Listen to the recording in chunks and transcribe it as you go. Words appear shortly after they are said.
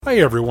Hi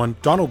everyone,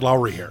 Donald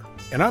Lowry here,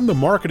 and I'm the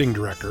marketing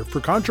director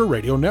for Contra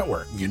Radio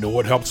Network. You know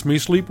what helps me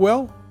sleep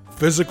well?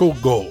 Physical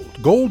gold.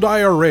 Gold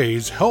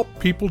IRAs help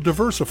people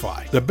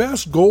diversify. The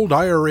best gold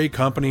IRA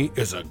company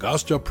is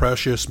Augusta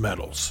Precious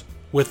Metals,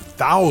 with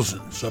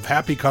thousands of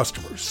happy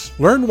customers.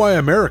 Learn why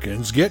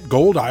Americans get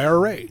gold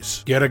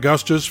IRAs. Get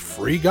Augusta's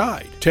free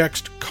guide.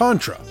 Text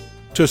CONTRA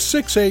to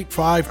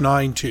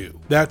 68592.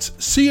 That's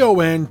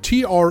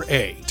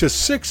CONTRA to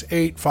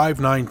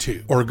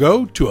 68592. Or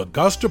go to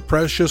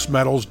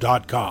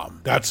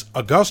AugustaPreciousMetals.com. That's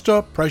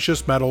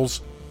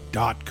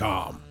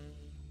AugustaPreciousMetals.com.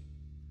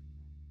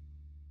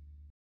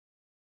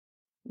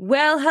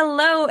 Well,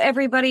 hello,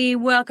 everybody.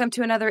 Welcome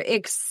to another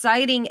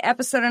exciting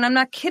episode. And I'm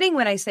not kidding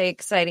when I say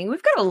exciting.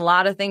 We've got a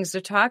lot of things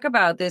to talk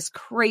about this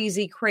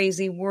crazy,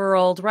 crazy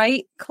world,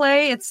 right,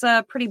 Clay? It's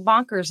pretty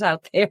bonkers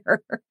out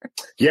there.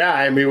 Yeah,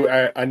 I mean,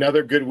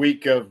 another good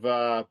week of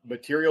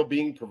material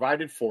being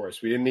provided for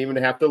us. We didn't even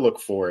have to look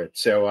for it.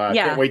 So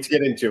can't wait to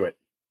get into it.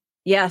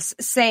 Yes,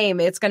 same.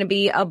 It's going to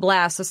be a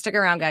blast. So stick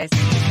around, guys.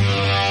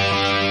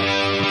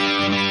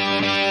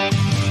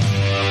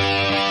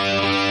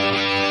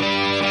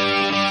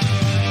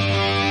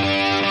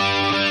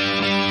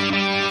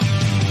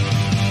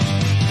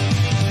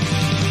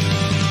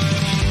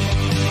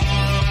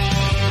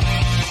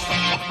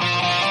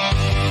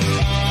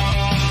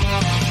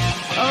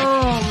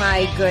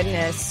 My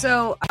goodness.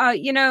 So,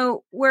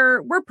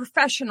 we're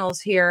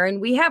professionals here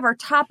and we have our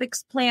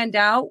topics planned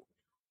out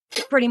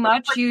pretty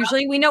much.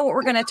 Usually we know what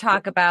we're going to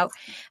talk about.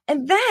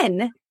 And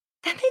then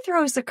they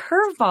throw us a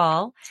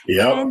curveball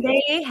and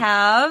they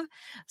have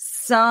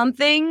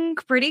something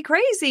pretty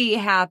crazy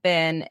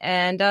happen.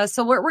 And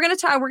so we're going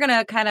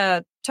to kind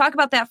of talk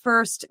about that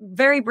first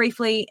very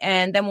briefly,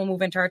 and then we'll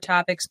move into our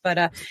topics.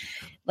 But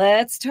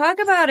let's talk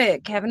about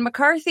it. Kevin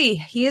McCarthy,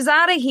 he is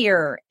out of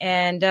here,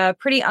 and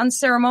pretty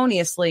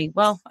unceremoniously.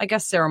 Well, I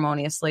guess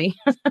ceremoniously.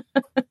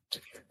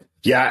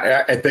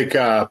 Yeah, I think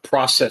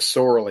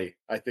processorally,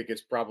 I think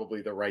it's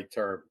probably the right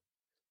term.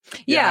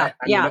 Yeah,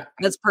 I mean,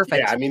 that's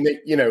perfect. Yeah, I mean,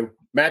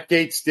 Matt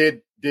Gaetz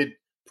did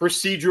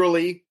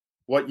procedurally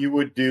what you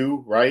would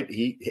do, right?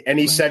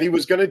 He said he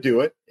was going to do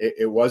it.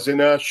 It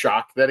wasn't a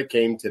shock that it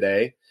came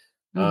today.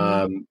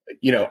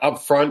 Mm-hmm.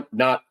 Up front,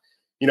 not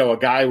a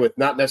guy with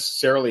not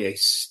necessarily a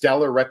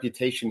stellar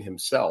reputation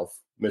himself,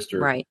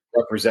 Mr.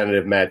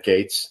 Representative Matt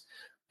Gaetz,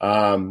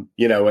 and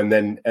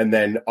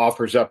then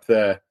offers up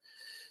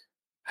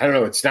I don't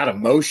know, it's not a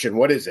motion.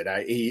 What is it?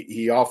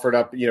 He offered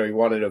up, he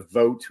wanted a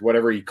vote,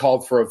 whatever, he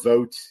called for a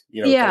vote,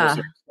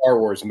 Star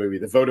Wars movie,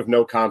 the vote of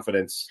no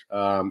confidence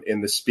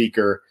in the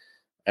speaker,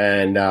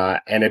 and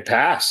it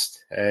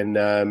passed. And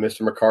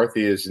Mr.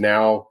 McCarthy is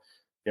now,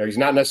 he's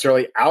not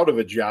necessarily out of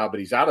a job,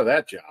 but he's out of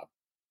that job.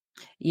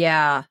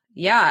 Yeah.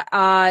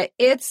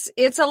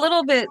 It's a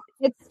little bit,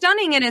 it's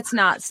stunning and it's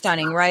not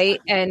stunning, right?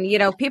 And,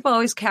 people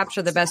always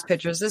capture the best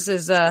pictures. This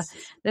is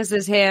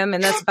him,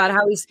 and that's about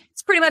it's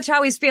pretty much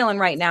how he's feeling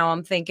right now,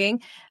 I'm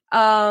thinking.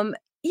 I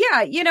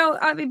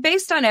mean,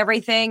 based on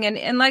everything.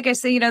 And like I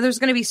say, there's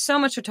going to be so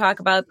much to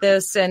talk about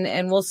this,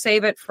 and we'll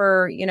save it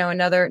for,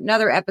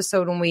 another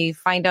episode when we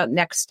find out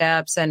next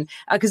steps. And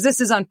because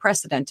this is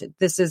unprecedented,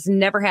 this has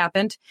never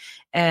happened.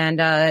 And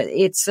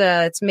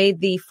it's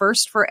made the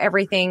first for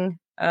everything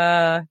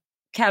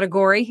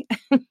category.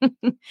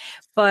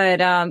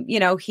 But,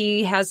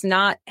 he has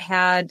not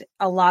had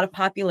a lot of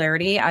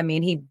popularity. I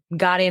mean, he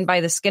got in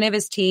by the skin of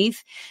his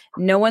teeth.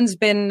 No one's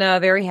been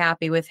very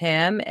happy with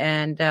him.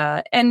 And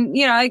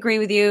I agree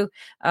with you.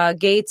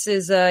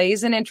 Gaetz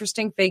he's an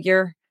interesting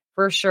figure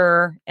for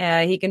sure.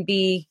 He can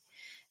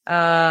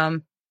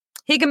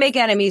make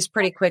enemies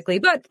pretty quickly.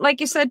 But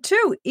like you said,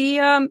 too,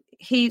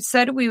 he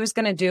said what he was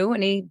going to do,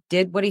 and he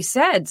did what he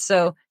said.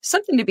 So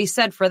something to be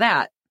said for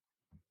that.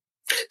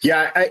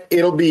 Yeah,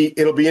 it'll be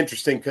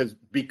interesting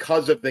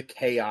because of the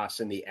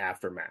chaos and the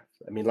aftermath.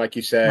 I mean, like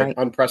you said,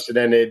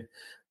 unprecedented.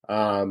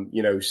 So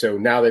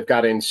now they've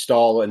got to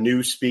install a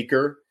new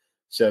speaker,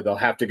 so they'll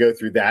have to go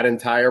through that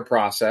entire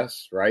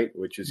process, right?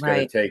 Which is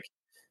going to take,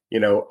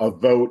 a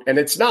vote. And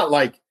it's not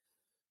like,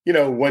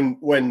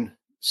 when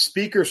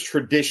speakers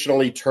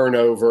traditionally turn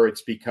over,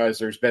 it's because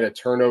there's been a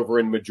turnover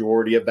in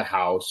majority of the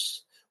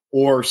House,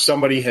 or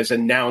somebody has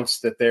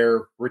announced that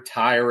they're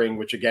retiring,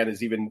 which again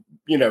is even,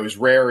 is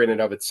rare in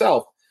and of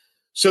itself.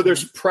 So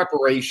there's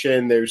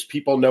preparation. There's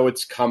people know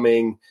it's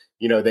coming.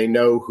 They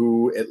know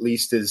who at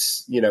least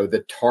is,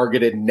 the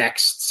targeted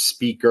next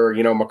speaker.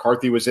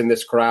 McCarthy was in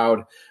this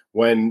crowd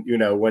when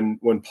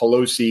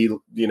Pelosi,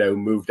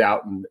 moved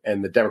out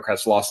and the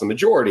Democrats lost the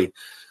majority.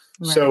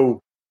 Right.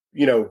 So,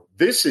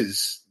 this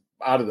is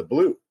out of the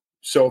blue.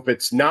 So if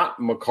it's not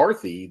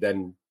McCarthy,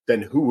 then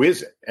who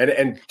is it?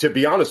 And to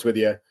be honest with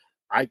you,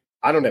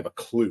 I don't have a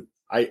clue.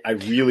 I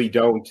really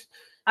don't.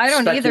 I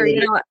don't either.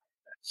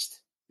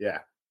 Yeah.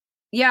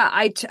 Yeah.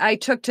 I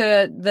took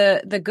to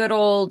the good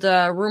old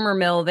rumor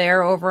mill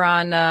there over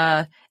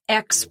on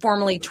X,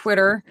 formerly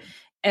Twitter.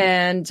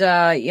 And,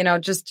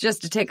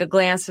 just to take a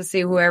glance to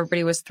see who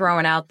everybody was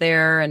throwing out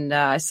there. And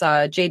I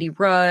saw J.D.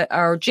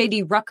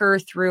 Rucker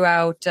threw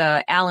out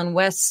Alan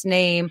West's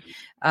name.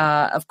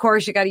 Of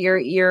course, you got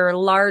your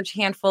large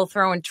handful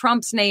throwing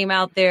Trump's name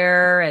out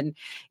there, and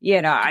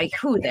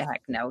who the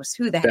heck knows?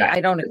 Who the heck?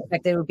 I don't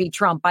expect it would be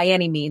Trump by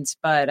any means,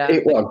 but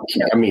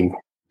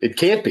it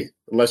can't be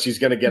unless he's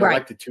going to get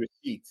elected to a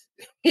seat.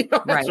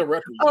 As a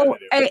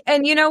representative.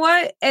 And you know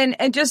what?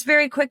 And just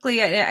very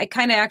quickly, I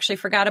kind of actually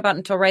forgot about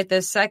until right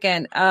this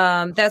second.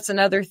 That's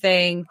another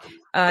thing.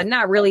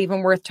 Not really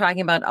even worth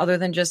talking about other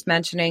than just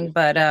mentioning,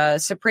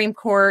 but Supreme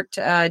Court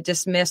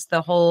dismissed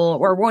the whole,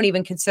 or won't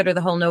even consider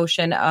the whole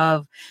notion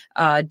of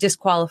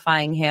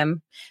disqualifying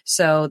him.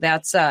 So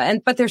that's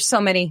but there's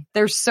so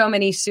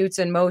many suits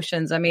and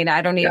motions. I mean,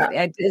 I don't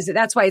even.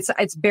 That's why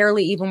it's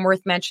barely even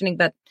worth mentioning,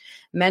 but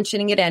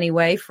mentioning it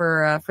anyway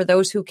for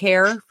those who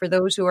care, for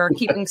those who are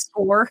keeping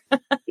score.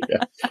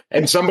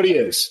 And somebody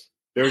is.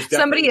 There's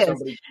definitely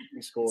somebody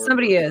keeping score.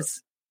 Somebody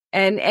is.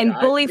 And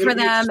bully for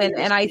them,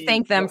 and I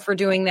thank them for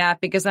doing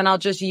that, because then I'll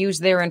just use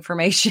their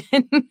information.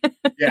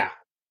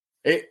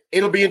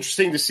 It'll be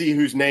interesting to see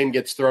whose name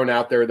gets thrown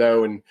out there,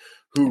 though, and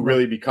who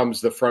really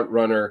becomes the front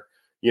runner.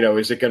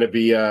 Is it going to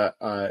be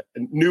a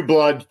new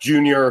blood,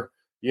 junior,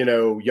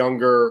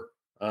 younger?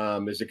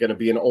 Is it going to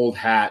be an old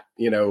hat?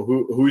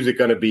 Who's it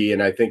going to be?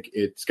 And I think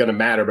it's going to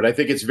matter. But I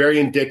think it's very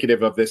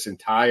indicative of this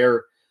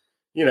entire,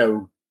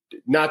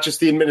 not just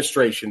the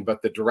administration,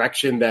 but the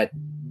direction that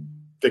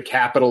the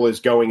Capitol is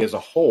going as a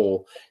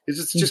whole.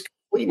 It's just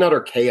complete and utter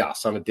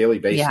chaos on a daily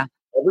basis. Yeah.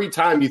 Every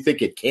time you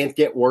think it can't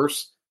get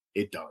worse,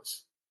 it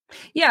does.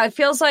 Yeah, it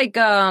feels like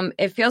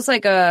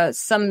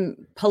some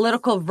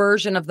political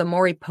version of the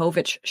Maury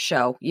Povich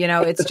show.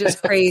 It's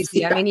just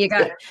crazy. I mean,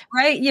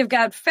 you've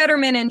got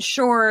Fetterman in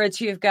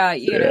shorts, you've got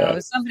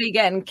somebody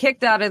getting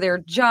kicked out of their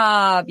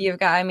job.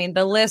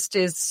 The list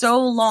is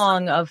so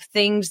long of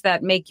things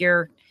that make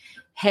your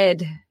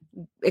head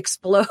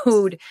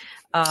explode.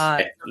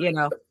 And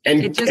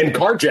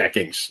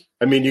carjackings.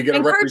 I mean, you get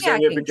a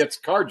representative that gets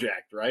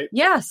carjacked, right?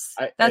 Yes,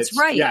 that's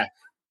right. Yeah.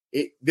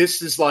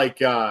 This is like,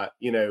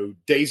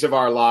 Days of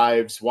Our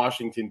Lives,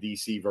 Washington,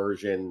 D.C.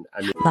 version.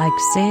 Like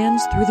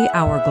sands through the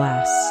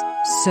hourglass,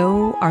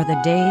 so are the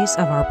days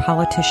of our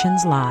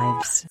politicians'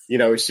 lives.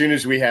 As soon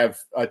as we have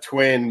a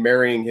twin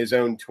marrying his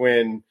own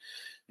twin,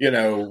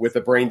 with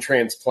a brain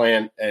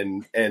transplant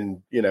and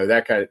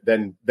that kind of,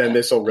 then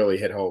this will really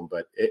hit home.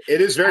 But it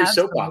is very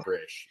soap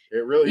opera-ish. It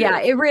really is. Yeah,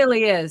 it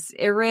really is.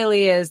 It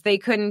really is. They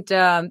couldn't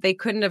have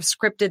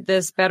scripted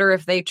this better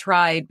if they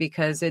tried,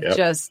 because it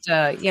just,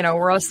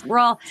 we're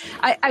all,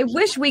 I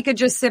wish we could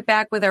just sit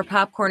back with our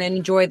popcorn and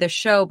enjoy the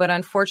show, but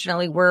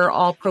unfortunately we're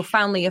all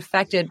profoundly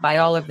affected by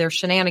all of their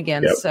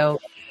shenanigans. Yep. So,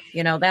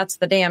 that's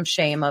the damn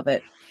shame of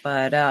it.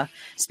 But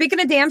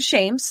speaking of damn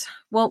shames,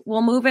 we'll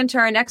move into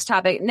our next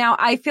topic. Now,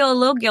 I feel a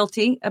little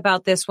guilty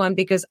about this one,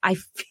 because I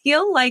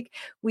feel like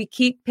we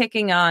keep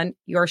picking on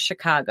your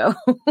Chicago.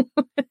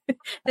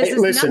 This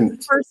is not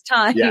the first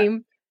time. Yeah.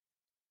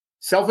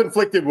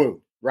 Self-inflicted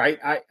wound, right?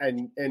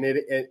 And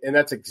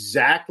that's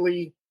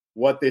exactly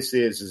what this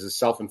is a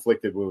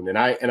self-inflicted wound. And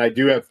I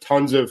do have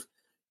tons of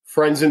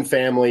friends and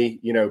family,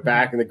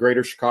 back in the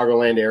greater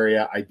Chicagoland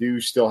area. I do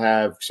still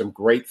have some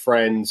great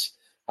friends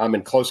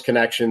and close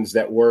connections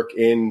that work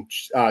in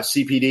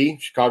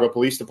CPD, Chicago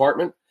Police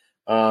Department,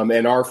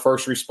 and our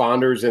first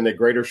responders in the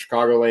greater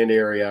Chicagoland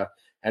area.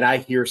 And I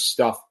hear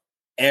stuff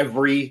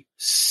every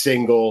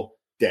single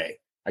day.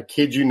 I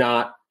kid you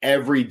not,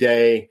 every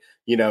day,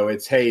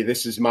 it's, hey,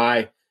 this is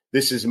my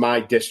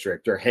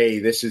district, or, hey,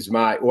 this is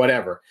my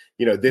whatever,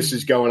 this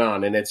is going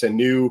on. And it's a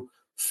new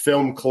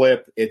film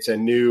clip.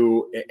 And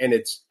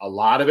it's a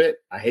lot of it,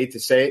 I hate to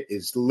say it,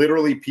 is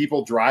literally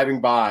people driving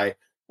by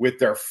with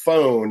their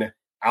phone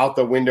out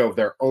the window of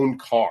their own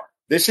car.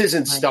 This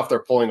isn't stuff they're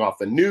pulling off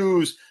the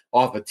news,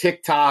 off of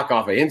TikTok,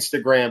 off of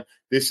Instagram.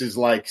 This is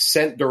like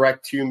sent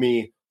direct to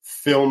me,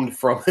 filmed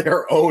from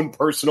their own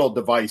personal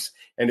device.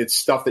 And it's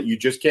stuff that you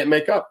just can't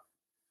make up.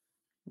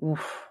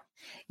 Oof.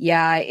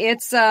 Yeah,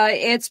 it's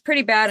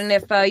pretty bad. And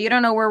if you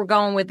don't know where we're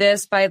going with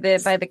this by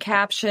the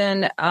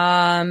caption,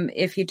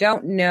 if you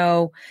don't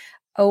know,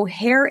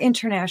 O'Hare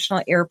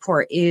International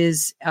Airport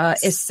is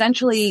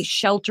essentially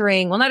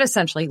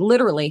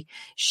literally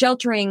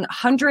sheltering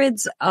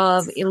hundreds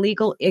of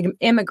illegal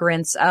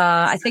immigrants.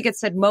 I think it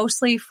said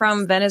mostly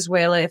from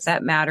Venezuela, if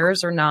that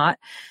matters or not,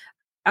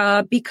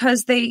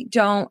 because they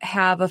don't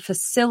have a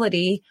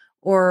facility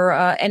or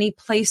any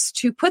place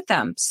to put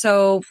them.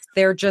 So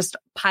they're just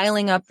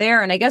piling up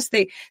there. And I guess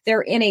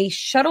they're in a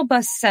shuttle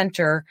bus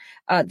center.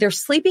 They're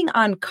sleeping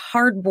on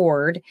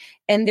cardboard,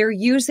 and they're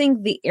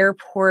using the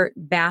airport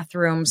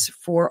bathrooms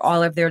for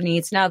all of their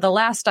needs. Now, the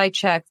last I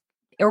checked,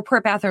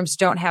 airport bathrooms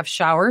don't have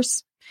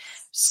showers.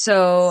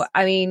 So,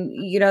 I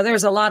mean,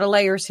 there's a lot of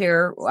layers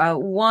here.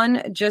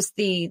 One, just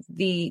the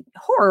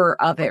horror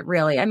of it,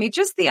 really. I mean,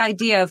 just the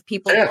idea of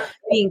people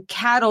being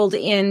cattled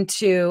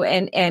into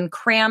and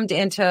crammed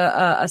into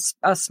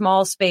a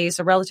small space,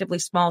 a relatively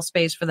small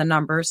space for the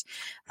numbers.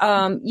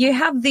 You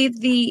have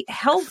the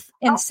health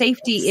and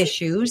safety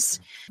issues.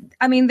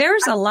 I mean,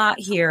 there's a lot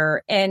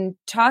here. And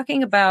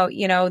talking about,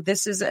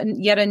 this is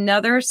yet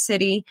another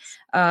city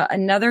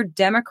another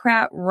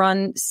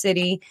Democrat-run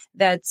city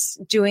that's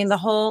doing the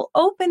whole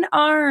open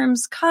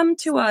arms, come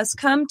to us.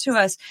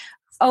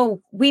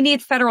 Oh, we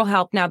need federal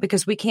help now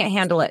because we can't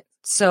handle it.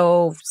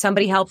 So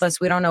somebody help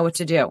us. We don't know what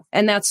to do.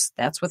 And that's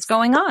what's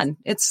going on.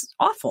 It's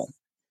awful.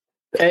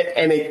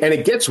 And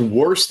it gets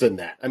worse than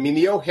that. I mean,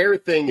 the O'Hare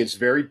thing is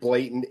very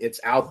blatant. It's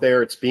out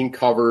there. It's being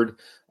covered.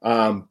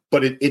 But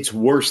it's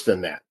worse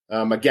than that.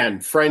 Again,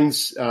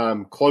 friends,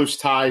 close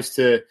ties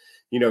to,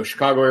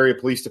 Chicago area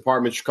police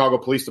department, Chicago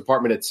police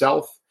department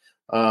itself.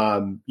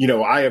 I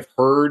have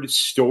heard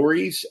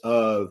stories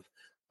of,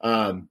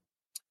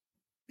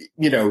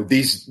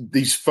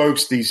 these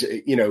folks, these,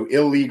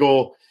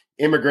 illegal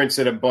immigrants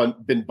that have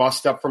been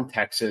bussed up from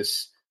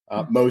Texas,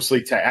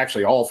 mostly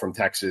actually all from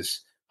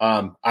Texas.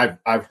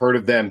 I've heard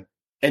of them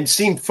and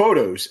seen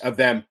photos of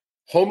them,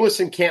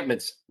 homeless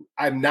encampments.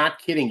 I'm not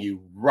kidding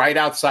you, right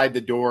outside the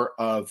door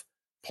of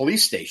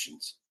police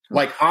stations,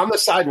 like on the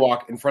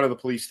sidewalk in front of the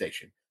police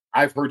station.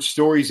 I've heard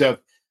stories of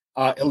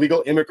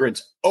illegal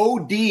immigrants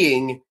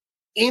ODing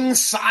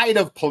inside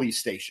of police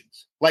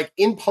stations, like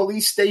in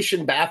police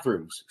station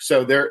bathrooms.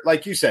 So they're,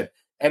 like you said,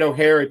 at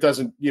O'Hare, it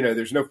doesn't,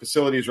 there's no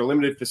facilities or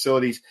limited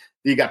facilities.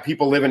 You got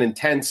people living in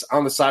tents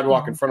on the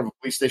sidewalk in front of a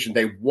police station.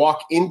 They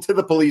walk into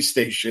the police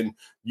station,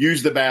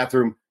 use the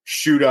bathroom,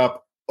 shoot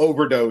up,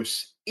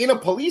 overdose in a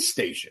police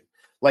station.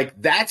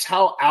 Like, that's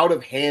how out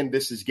of hand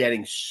this is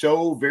getting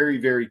so very,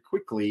 very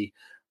quickly.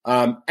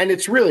 And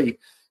it's really,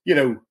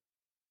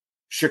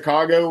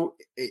 Chicago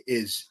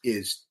is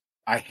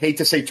I hate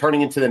to say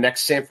turning into the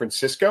next San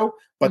Francisco,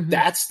 but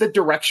that's the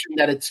direction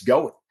that it's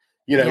going,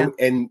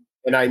 and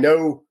I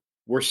know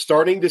we're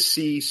starting to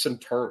see some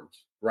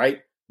turns,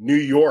 right? New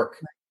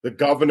York, the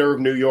governor of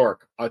New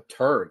York, a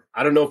turn.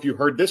 I don't know if you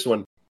heard this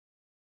one.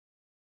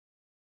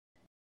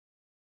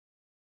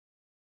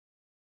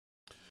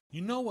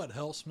 You know what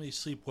helps me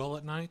sleep well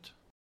at night?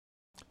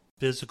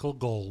 Physical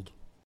gold.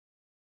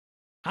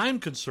 I'm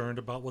concerned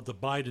about what the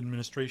Biden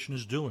administration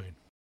is doing,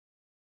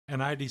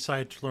 and I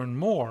decided to learn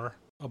more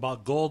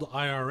about gold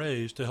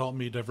IRAs to help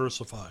me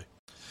diversify.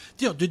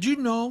 Did you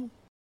know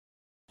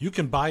you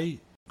can buy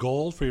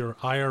gold for your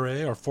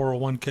IRA or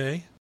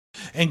 401k?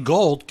 And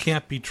gold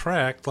can't be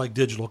tracked like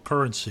digital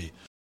currency.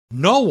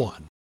 No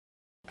one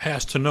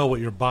has to know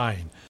what you're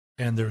buying,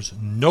 and there's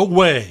no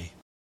way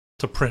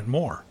to print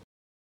more.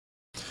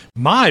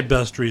 My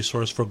best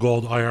resource for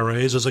gold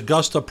IRAs is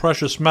Augusta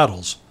Precious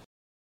Metals.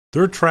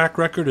 Their track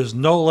record is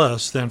no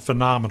less than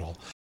phenomenal.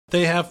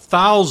 They have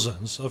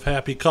thousands of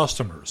happy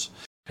customers,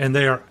 and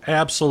they are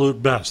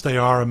absolute best. They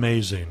are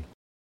amazing.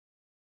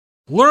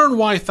 Learn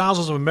why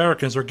thousands of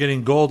Americans are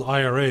getting gold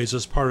IRAs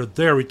as part of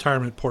their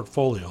retirement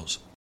portfolios.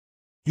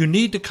 You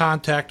need to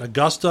contact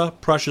Augusta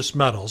Precious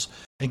Metals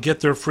and get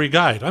their free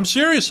guide. I'm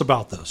serious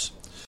about this.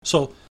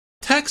 So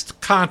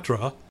text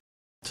Contra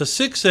to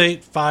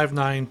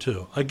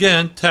 68592.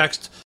 Again,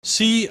 text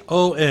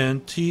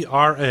CONTRA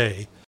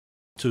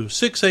to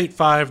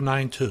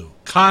 68592.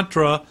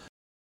 Contra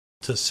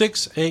to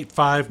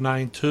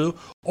 68592,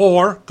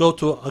 or go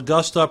to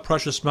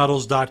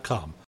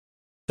AugustaPreciousMetals.com.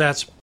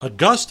 That's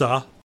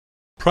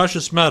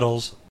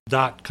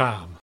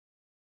AugustaPreciousMetals.com.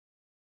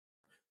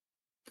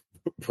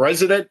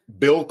 President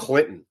Bill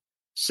Clinton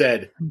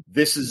said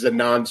this is a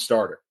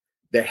non-starter.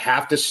 They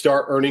have to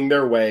start earning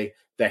their way.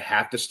 They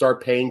have to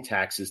start paying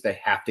taxes. They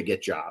have to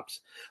get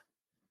jobs.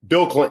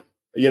 Bill Clinton,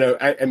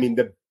 I mean,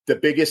 the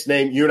biggest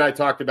name you and I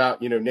talked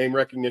about, name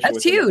recognition.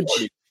 That's huge.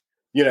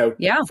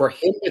 For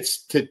him,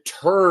 it's to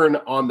turn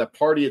on the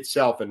party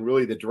itself and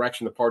really the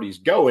direction the party is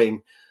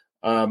going,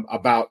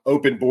 about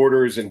open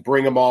borders and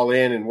bring them all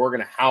in and we're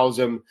going to house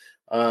them.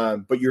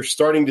 But you're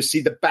starting to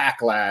see the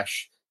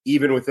backlash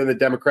even within the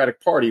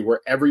Democratic Party, where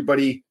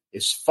everybody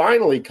is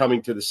finally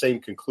coming to the same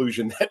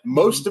conclusion that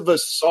most of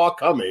us saw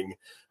coming,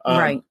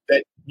 right?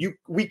 That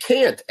we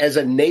can't, as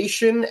a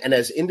nation and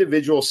as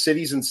individual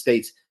cities and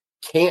states,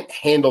 can't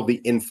handle the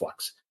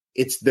influx.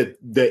 It's the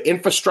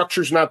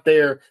infrastructure's not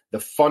there.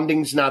 The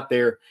funding's not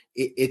there.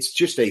 It's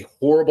just a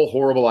horrible,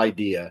 horrible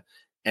idea.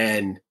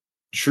 And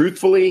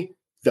truthfully,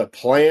 the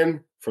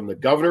plan from the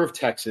governor of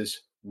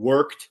Texas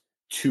worked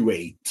to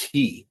a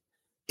T.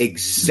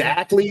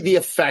 Exactly the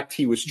effect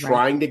he was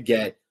trying to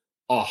get.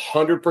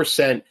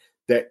 100%.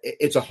 That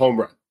it's a home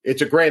run.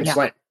 It's a grand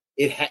slam.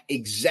 It had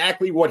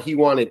exactly what he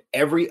wanted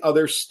every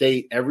other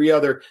state, every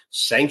other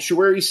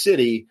sanctuary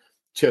city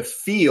to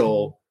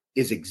feel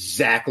is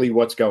exactly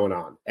what's going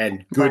on.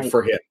 And good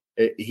for him.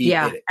 He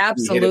did it.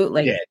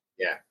 Absolutely. He hit it.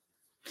 Yeah.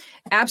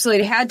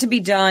 Absolutely. It had to be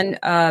done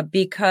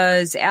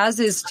because, as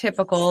is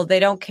typical, they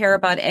don't care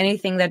about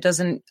anything that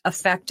doesn't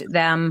affect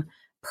them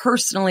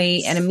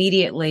personally and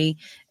immediately.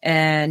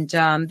 And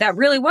that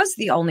really was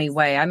the only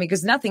way. I mean,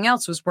 because nothing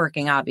else was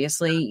working,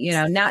 obviously,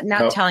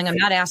 not telling them,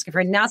 not asking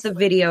for, not the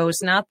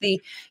videos, not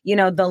the,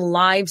 the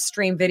live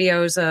stream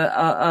videos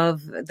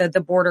of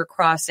the border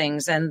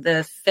crossings and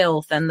the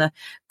filth and the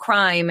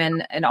crime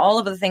and all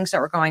of the things that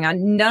were going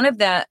on. None of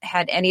that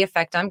had any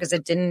effect on because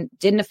it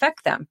didn't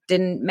affect them,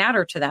 didn't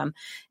matter to them.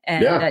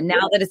 And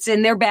now that it's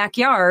in their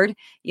backyard,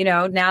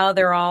 now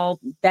they're all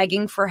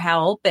begging for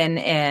help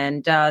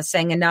and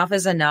saying enough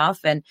is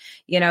enough. And,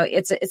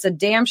 it's a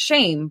damn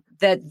shame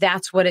that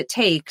that's what it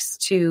takes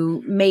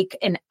to make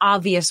an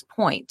obvious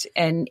point.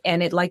 And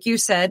it, like you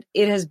said,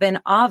 it has been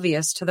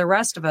obvious to the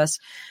rest of us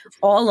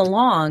all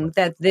along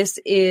that this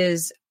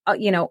is,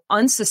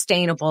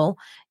 unsustainable,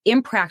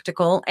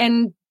 impractical,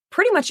 and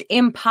pretty much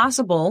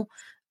impossible,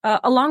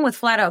 along with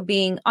flat out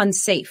being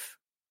unsafe.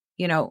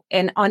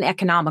 And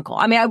uneconomical.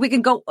 I mean, we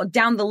can go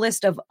down the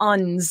list of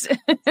uns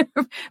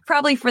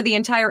probably for the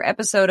entire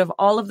episode of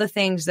all of the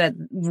things that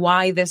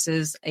why this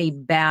is a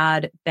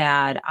bad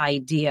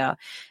idea.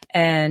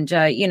 And,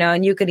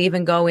 and you could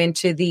even go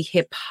into the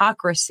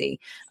hypocrisy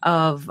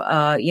of,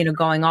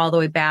 going all the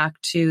way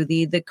back to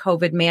the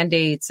COVID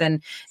mandates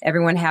and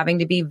everyone having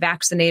to be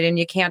vaccinated and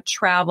you can't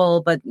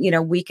travel, but,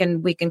 we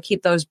can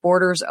keep those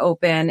borders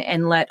open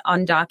and let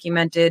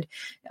undocumented,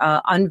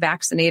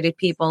 unvaccinated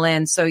people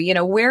in. So,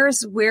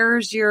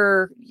 where's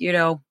your,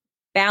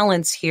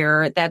 balance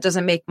here? That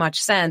doesn't make much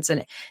sense.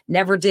 And it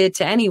never did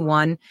to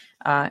anyone,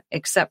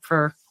 except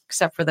for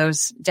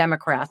those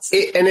Democrats.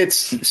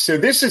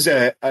 This is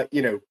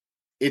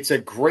it's a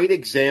great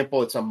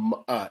example. It's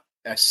a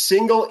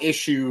single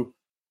issue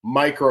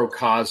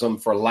microcosm,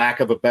 for lack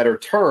of a better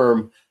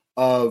term,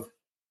 of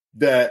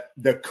the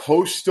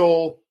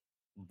coastal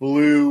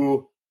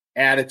blue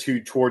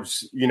attitude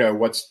towards,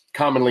 what's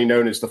commonly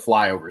known as the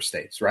flyover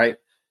states, right?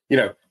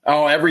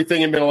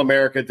 Everything in middle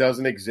America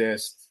doesn't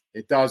exist.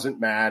 It doesn't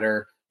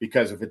matter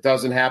because if it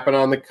doesn't happen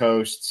on the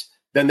coasts,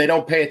 then they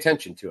don't pay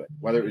attention to it,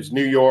 whether it was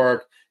New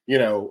York,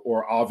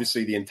 or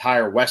obviously the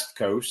entire West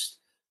Coast.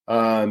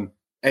 And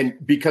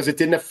because it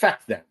didn't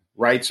affect them,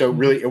 right? So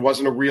really, it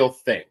wasn't a real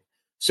thing.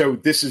 So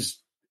this is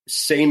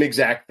same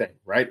exact thing,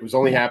 right? It was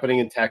only happening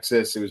in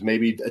Texas. It was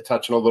maybe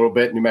touching a little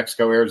bit New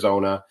Mexico,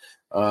 Arizona.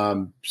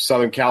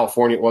 Southern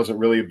California, it wasn't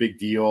really a big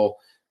deal,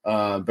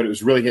 but it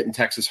was really hitting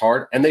Texas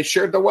hard. And they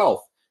shared the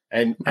wealth.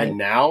 And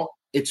now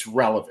it's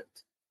relevant,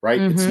 right?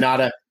 Mm-hmm.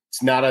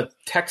 It's not a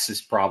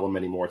Texas problem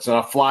anymore. It's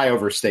not a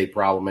flyover state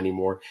problem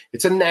anymore.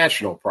 It's a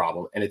national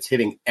problem, and it's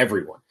hitting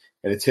everyone.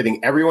 And it's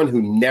hitting everyone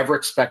who never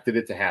expected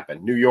it to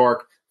happen. New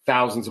York,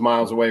 thousands of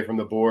miles away from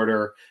the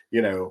border,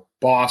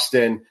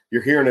 Boston,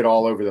 you're hearing it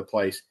all over the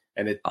place.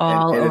 And it's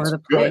over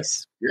the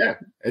place. Yeah,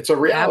 it's a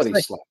reality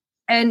slap.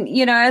 And,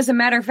 as a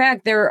matter of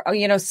fact, there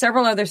are,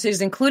 several other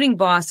cities, including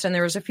Boston.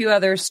 There was a few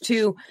others,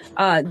 too.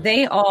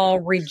 They all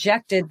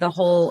rejected the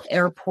whole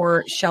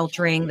airport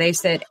sheltering. They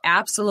said,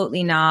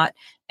 absolutely not.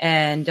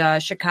 And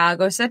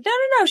Chicago said,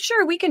 no,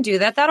 sure, we can do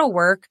that. That'll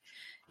work.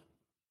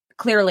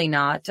 Clearly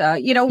not.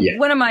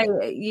 One of my,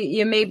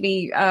 you made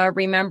me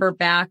remember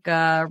back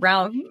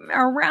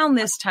around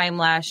this time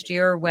last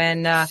year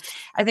when I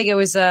think it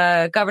was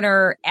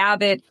Governor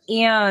Abbott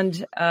and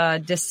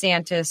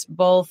DeSantis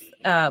both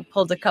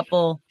pulled a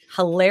couple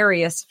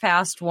hilarious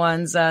fast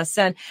ones.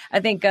 DeSantis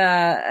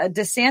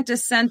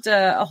sent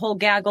a whole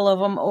gaggle of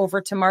them over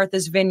to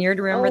Martha's Vineyard.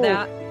 Remember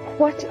that?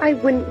 What I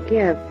wouldn't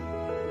give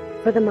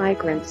for the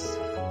migrants.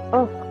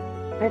 Oh,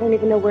 I don't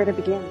even know where to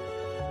begin.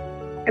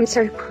 I'm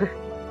sorry.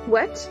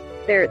 What?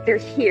 They're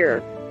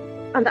here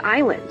on the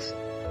island,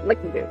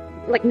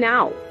 like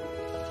now.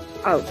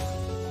 Oh,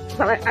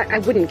 well, I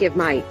wouldn't give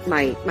my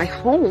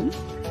home.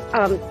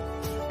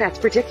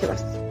 That's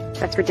ridiculous.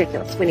 That's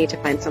ridiculous. We need to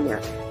find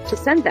somewhere to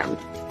send them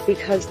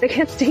because they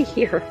can't stay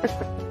here.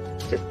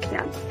 Just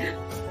can't.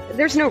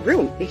 There's no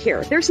room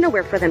here. There's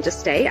nowhere for them to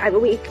stay.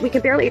 We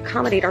can barely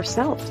accommodate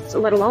ourselves,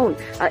 let alone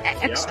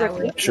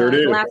extra. Sure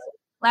do.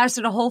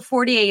 Lasted a whole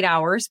 48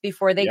 hours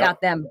before they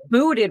got them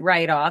booted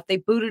right off. They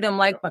booted them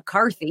like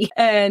McCarthy.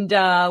 And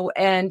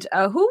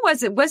who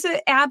was it? Was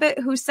it Abbott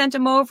who sent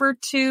him over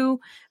to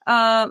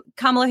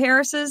Kamala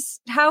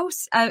Harris's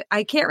house?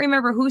 I can't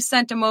remember who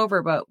sent him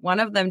over, but one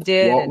of them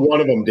did. Well,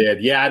 one of them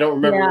did. Yeah, I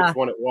don't remember which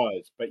one it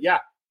was. But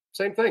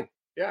same thing.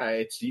 Yeah,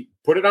 it's you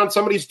put it on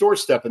somebody's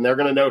doorstep and they're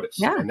going to notice.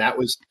 Yeah. And that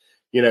was,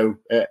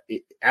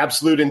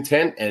 absolute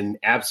intent and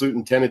absolute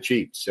intent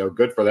achieved. So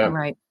good for them.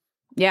 Right.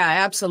 Yeah,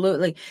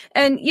 absolutely.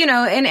 And,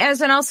 and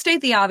I'll state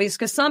the obvious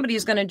because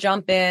somebody's going to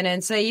jump in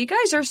and say, you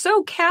guys are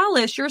so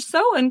callous. You're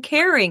so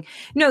uncaring.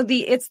 No,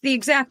 it's the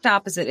exact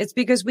opposite. It's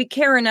because we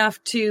care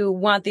enough to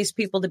want these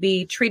people to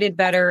be treated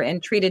better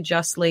and treated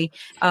justly,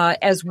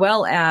 as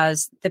well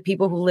as the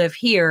people who live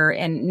here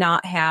and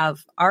not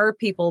have our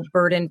people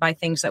burdened by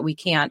things that we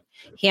can't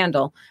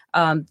handle.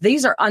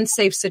 These are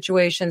unsafe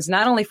situations,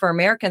 not only for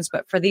Americans,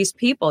 but for these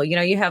people.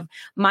 You have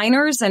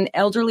minors and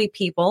elderly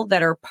people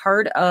that are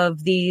part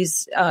of these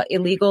these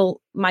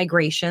illegal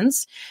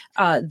migrations.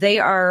 They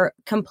are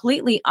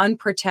completely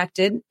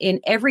unprotected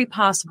in every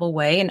possible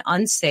way and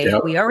unsafe.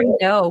 Yep. We already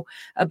know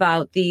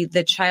about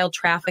the child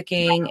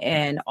trafficking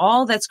and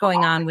all that's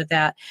going on with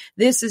that.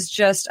 This is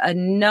just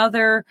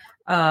another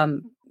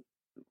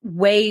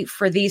way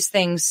for these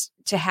things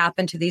to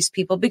happen to these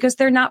people because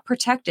they're not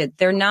protected.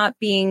 They're not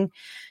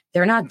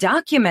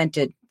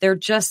documented. They're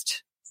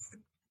just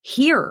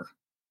here,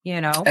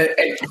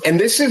 And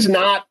this is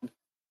not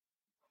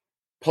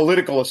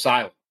political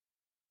asylum.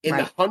 In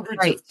the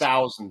hundreds of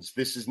thousands,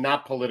 this is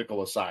not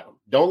political asylum.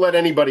 Don't let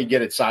anybody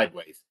get it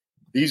sideways.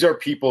 These are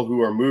people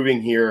who are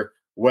moving here,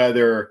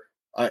 whether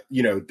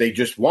they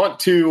just want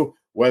to,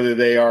 whether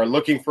they are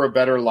looking for a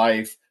better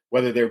life,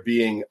 whether they're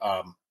being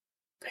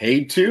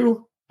paid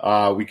to.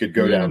 We could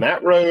go down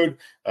that road.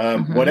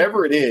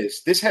 Whatever it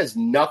is, this has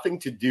nothing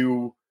to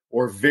do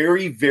or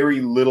very,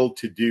 very little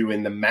to do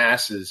in the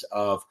masses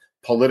of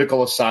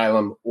political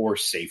asylum or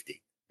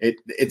safety.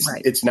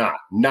 It's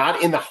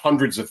not in the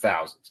hundreds of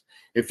thousands.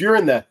 If you're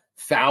in the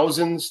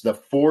thousands, the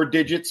 4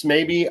 digits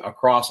maybe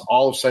across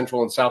all of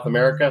Central and South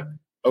America,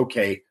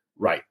 okay,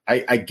 right.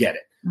 I get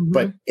it.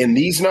 But in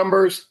these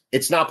numbers,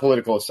 it's not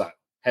political asylum.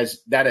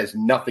 That has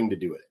nothing to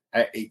do with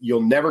it.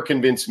 You'll never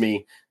convince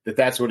me that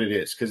that's what it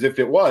is. Because if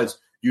it was,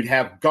 you'd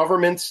have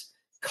governments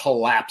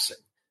collapsing.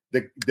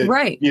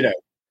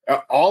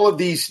 All of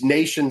these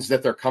nations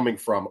that they're coming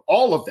from,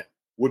 all of them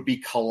would be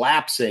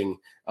collapsing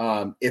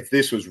if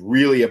this was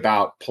really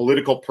about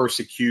political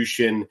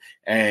persecution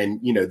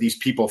and these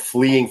people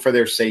fleeing for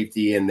their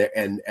safety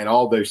and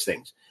all those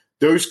things.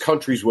 Those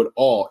countries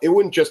it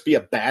wouldn't just be a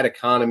bad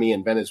economy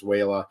in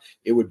Venezuela.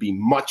 It would be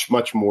much,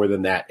 much more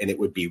than that. And it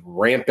would be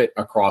rampant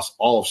across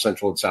all of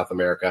Central and South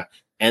America.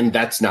 And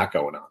that's not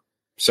going on.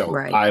 So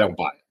I don't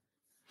buy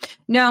it.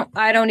 No,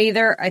 I don't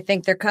either. I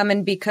think they're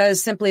coming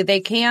because simply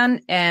they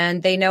can,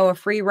 and they know a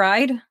free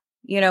ride,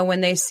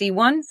 when they see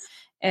one.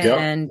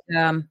 And,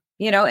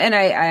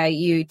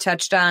 you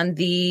touched on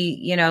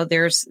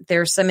there's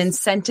some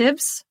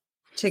incentives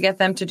to get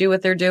them to do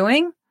what they're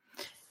doing.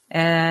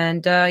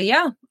 And,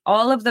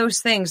 all of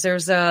those things,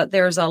 there's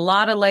a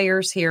lot of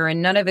layers here,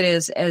 and none of it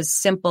is as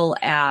simple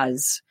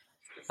as,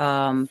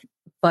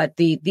 but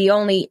the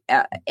only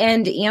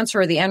end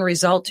answer or the end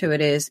result to it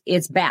is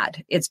it's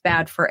bad. It's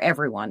bad for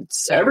everyone.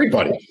 So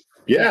everybody.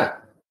 Yeah,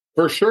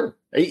 for sure.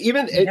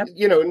 Even, and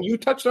you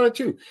touched on it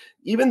too.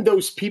 Even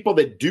those people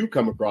that do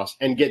come across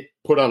and get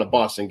put on a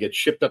bus and get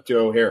shipped up to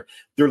O'Hare,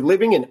 they're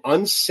living in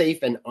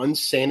unsafe and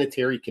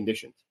unsanitary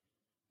conditions.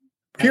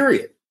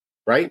 Period.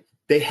 Right?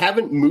 They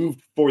haven't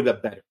moved for the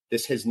better.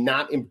 This has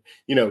not,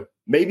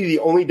 maybe the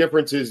only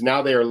difference is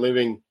now they are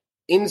living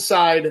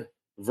inside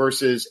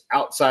versus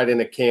outside in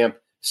a camp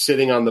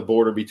sitting on the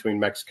border between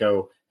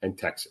Mexico and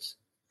Texas.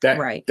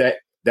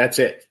 That's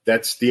it.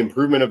 That's the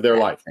improvement of their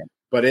life.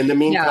 But in the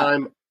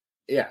meantime,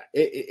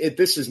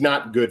 this is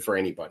not good for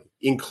anybody,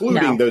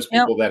 including those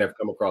people that have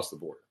come across the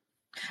border.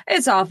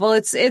 It's awful.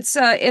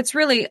 It's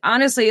really,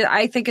 honestly,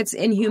 I think it's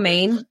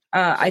inhumane.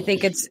 I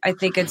think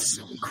it's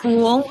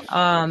cruel.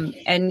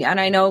 And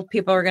I know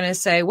people are going to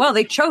say, well,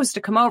 they chose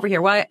to come over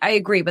here. Well, I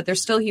agree, but they're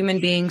still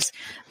human beings,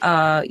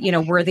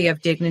 worthy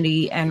of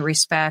dignity and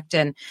respect.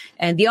 And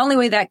the only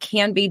way that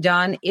can be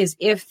done is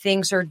if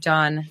things are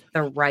done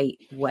the right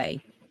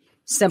way.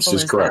 Simple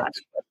as that.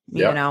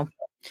 Yep.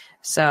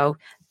 So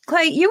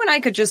Clay, you and I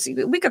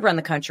we could run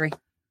the country.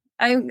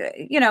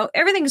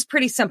 Everything is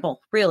pretty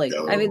simple, really.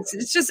 No. I mean,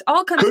 it's just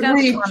all comes down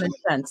to common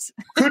sense.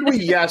 Could we?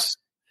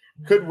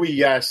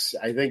 Yes.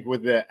 I think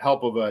with the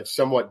help of a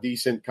somewhat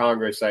decent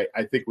Congress, I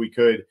think we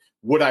could.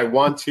 Would I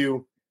want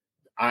to?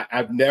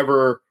 I've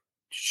never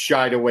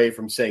shied away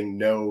from saying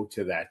no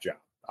to that job.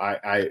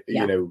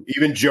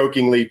 Even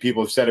jokingly,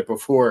 people have said it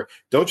before.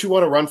 Don't you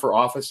want to run for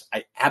office?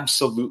 I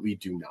absolutely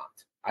do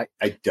not.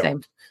 I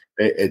don't. Same.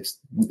 It's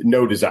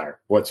no desire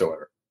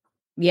whatsoever.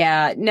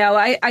 Yeah, no,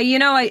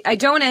 I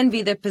don't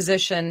envy the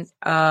position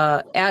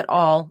at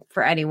all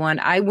for anyone.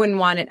 I wouldn't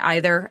want it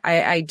either.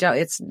 I don't.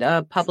 It's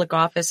public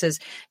office has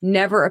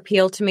never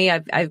appealed to me.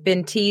 I've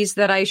been teased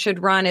that I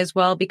should run as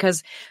well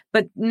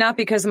but not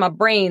because of my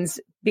brains,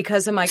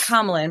 because of my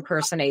Kamala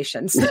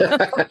impersonations. It's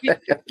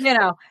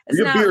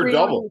not really.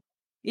 Double.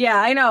 Yeah,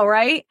 I know,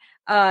 right?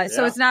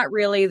 So it's not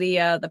really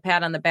the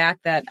pat on the back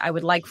that I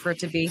would like for it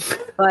to be,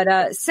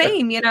 but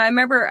same. I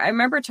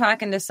remember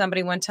talking to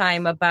somebody one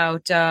time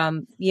about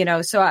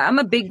So I'm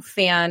a big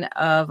fan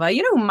of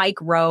who Mike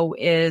Rowe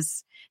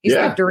is. He's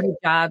the Dirty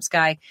Jobs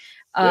guy.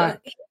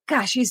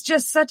 Gosh, he's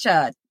just such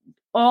a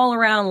all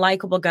around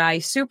likable guy.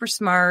 Super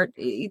smart.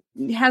 He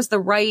has the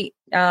right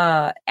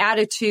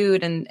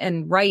attitude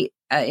and right,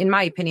 in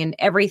my opinion,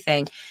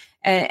 everything.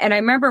 And I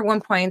remember at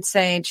one point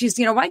saying, "Geez,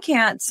 why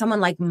can't someone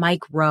like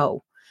Mike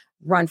Rowe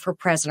run for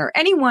president or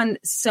anyone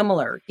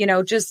similar,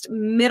 just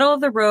middle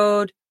of the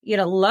road,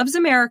 loves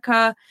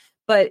America,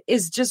 but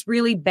is just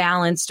really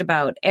balanced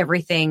about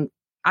everything.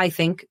 I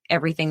think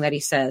everything that he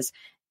says."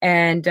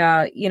 And,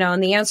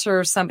 and the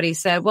answer somebody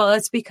said, well,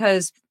 it's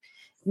because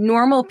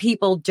normal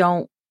people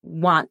don't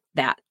want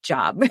that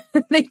job.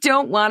 They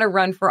don't want to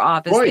run for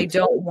office. Right. They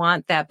don't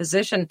want that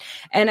position.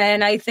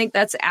 And I think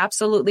that's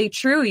absolutely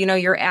true. You know,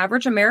 your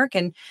average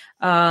American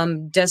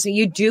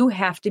you do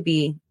have to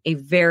be a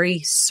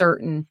very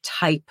certain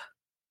type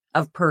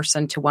of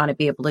person to want to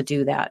be able to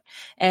do that.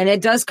 And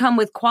it does come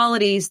with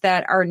qualities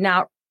that are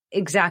not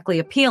exactly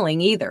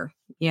appealing either,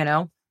 you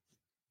know?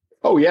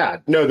 Oh, yeah.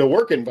 No, the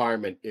work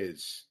environment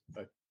is,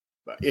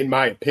 in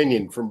my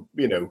opinion, from,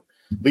 at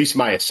least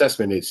my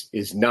assessment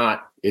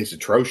is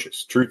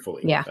atrocious,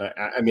 truthfully. Yeah.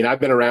 I mean, I've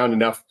been around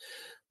enough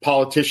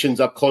politicians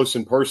up close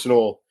and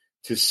personal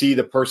to see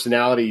the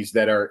personalities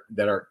that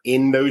are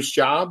in those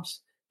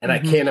jobs. And I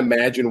can't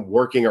imagine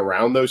working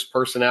around those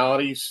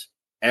personalities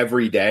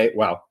every day.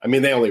 Well, I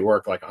mean, they only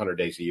work like 100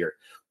 days a year,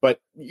 but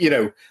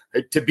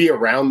to be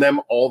around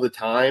them all the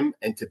time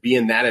and to be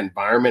in that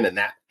environment and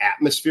that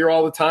atmosphere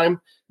all the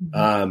time,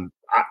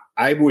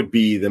 I would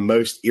be the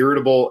most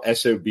irritable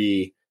SOB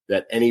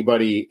that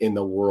anybody in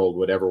the world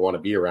would ever want to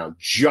be around,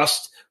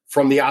 just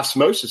from the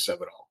osmosis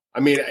of it all.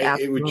 I mean,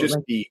 it would just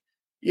be,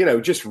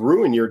 just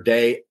ruin your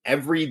day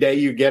every day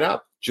you get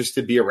up, just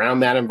to be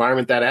around that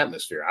environment, that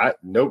atmosphere.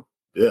 No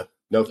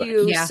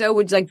thanks. So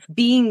would like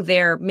being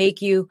there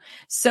make you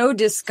so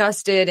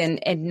disgusted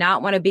and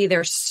not want to be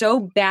there so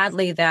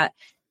badly that,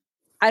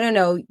 I don't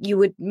know, you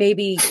would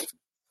maybe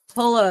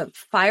pull a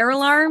fire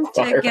alarm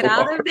to get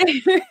out of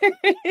there?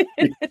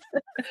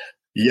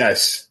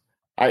 Yes.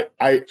 I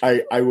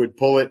would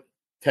pull it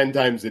 10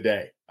 times a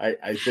day.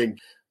 I think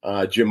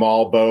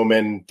Jamal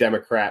Bowman,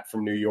 Democrat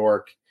from New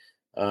York,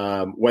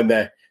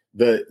 when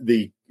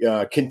the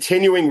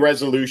continuing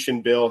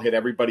resolution bill hit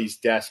everybody's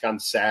desk on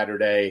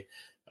Saturday,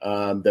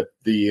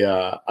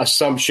 the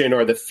assumption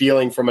or the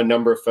feeling from a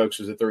number of folks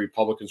was that the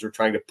Republicans were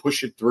trying to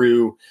push it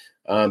through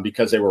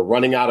because they were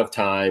running out of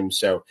time.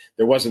 So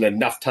there wasn't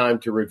enough time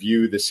to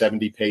review the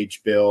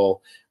 70-page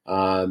bill.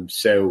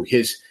 So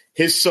his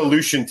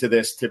solution to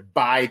this, to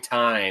buy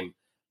time,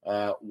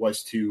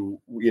 was to,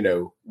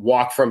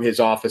 walk from his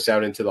office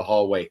out into the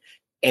hallway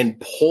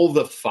and pull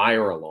the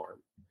fire alarm.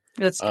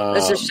 Let's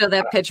just show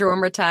that picture one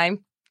more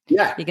time.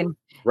 Yeah. You can,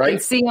 right? You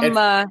can see him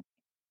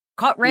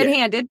caught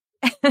red-handed.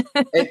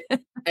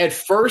 At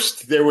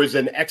first, there was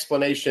an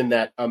explanation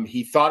that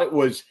he thought it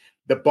was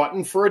the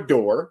button for a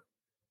door.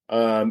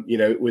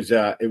 It was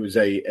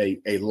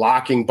a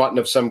locking button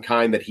of some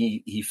kind that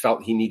he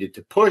felt he needed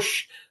to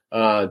push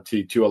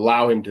to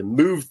allow him to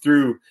move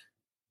through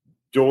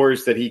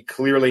doors that he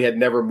clearly had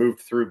never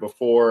moved through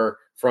before,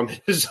 from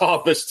his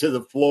office to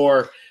the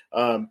floor.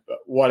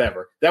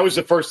 Whatever. That was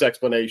the first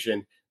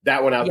explanation.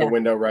 That went out the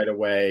window right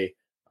away.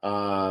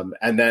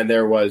 And then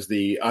there was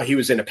he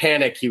was in a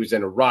panic. He was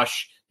in a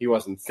rush. He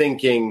wasn't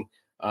thinking.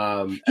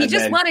 He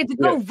just wanted to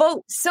go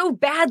vote so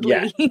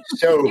badly. Yeah,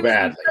 so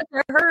badly. In such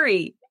a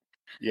hurry.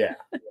 Yeah.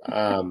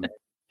 And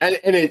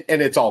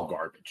it's all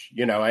garbage.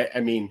 I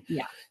mean,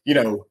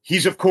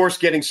 he's of course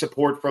getting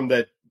support from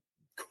the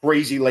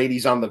crazy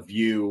ladies on The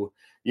View,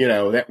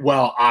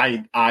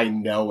 I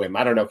know him.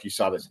 I don't know if you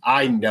saw this.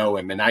 I know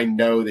him, and I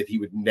know that he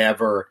would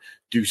never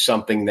do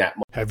something that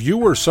much. Have you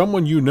or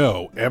someone you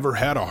know ever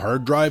had a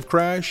hard drive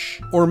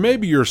crash? Or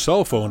maybe your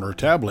cell phone or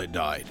tablet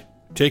died,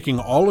 taking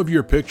all of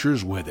your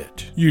pictures with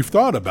it. You've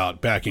thought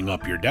about backing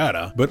up your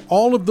data, but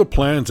all of the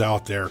plans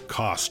out there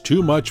cost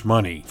too much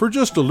money for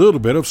just a little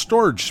bit of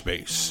storage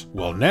space.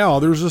 Well, now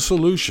there's a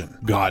solution.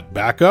 Got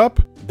Backup?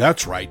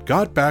 That's right,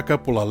 Got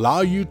Backup will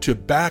allow you to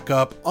back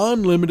up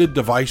unlimited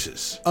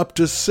devices, up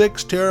to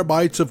 6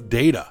 terabytes of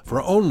data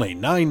for only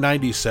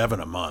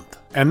 $9.97 a month.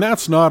 And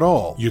that's not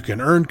all. You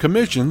can earn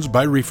commissions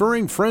by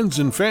referring friends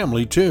and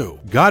family too.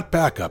 Got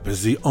Backup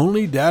is the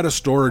only data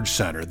storage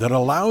center that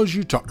allows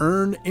you to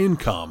earn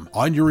income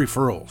on your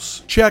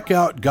referrals. Check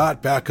out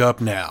Got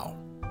Backup now.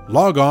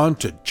 Log on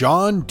to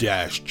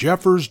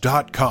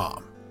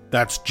john-jeffers.com.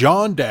 That's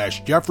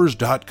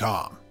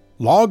john-jeffers.com.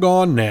 Log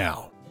on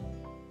now.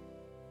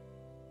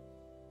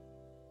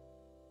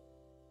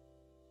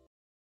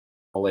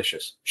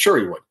 Malicious. Sure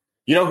he would.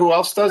 You know who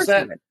else does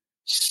that?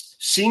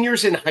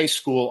 Seniors in high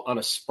school on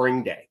a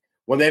spring day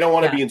when they don't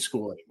want to be in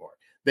school anymore.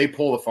 They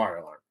pull the fire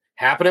alarm.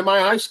 Happened at my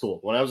high school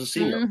when I was a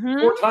senior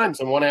 4 times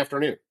in one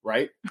afternoon,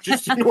 right?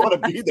 Just didn't want to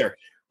be there.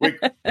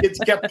 Kids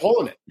kept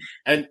pulling it.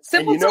 And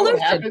you know what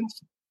happens?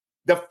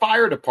 The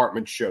fire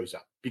department shows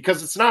up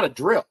because it's not a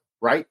drill,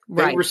 right?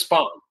 They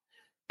respond.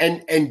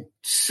 And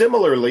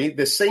similarly,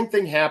 the same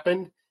thing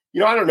happened.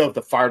 I don't know if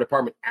the fire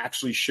department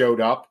actually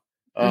showed up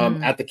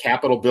at the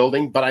Capitol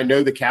building, but I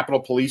know the Capitol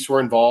Police were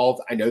involved.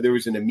 I know there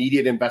was an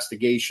immediate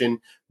investigation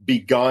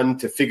begun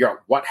to figure out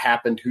what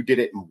happened, who did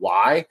it, and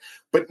why.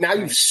 But now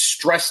you've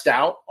stressed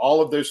out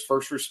all of those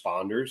first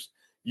responders.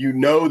 You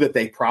know that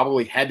they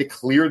probably had to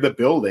clear the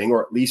building,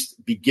 or at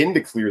least begin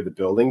to clear the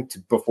building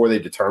before they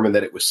determined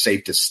that it was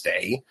safe to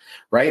stay,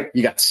 right?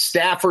 You got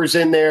staffers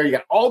in there. You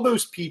got all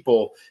those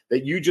people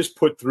that you just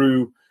put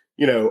through,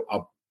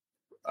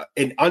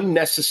 an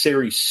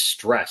unnecessary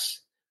stress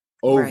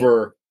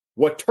over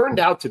what turned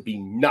out to be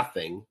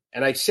nothing.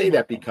 And I say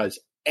that because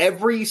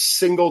every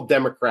single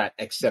Democrat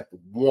except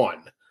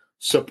one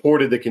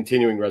supported the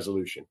continuing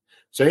resolution.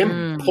 So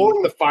him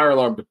pulling the fire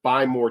alarm to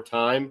buy more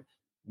time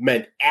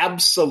meant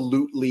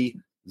absolutely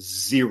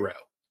zero,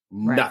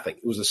 nothing.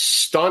 It was a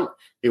stunt.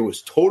 It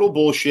was total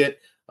bullshit,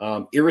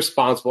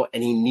 irresponsible,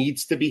 and he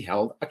needs to be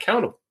held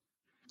accountable.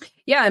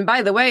 Yeah, and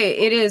by the way,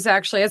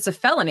 it's a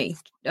felony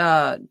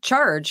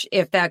charge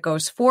if that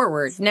goes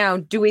forward. Now,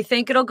 do we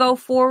think it'll go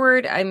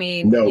forward? I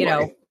mean, No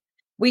way.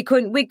 We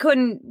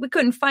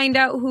couldn't find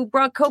out who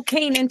brought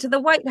cocaine into the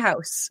White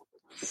House.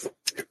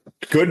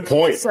 Good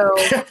point. So,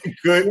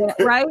 good,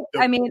 right?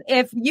 I mean,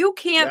 if you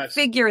can't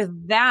figure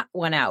that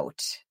one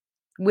out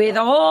with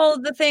all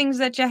the things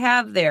that you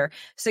have there,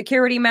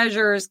 security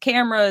measures,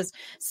 cameras,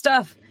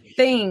 stuff,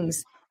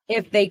 things,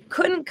 if they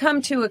couldn't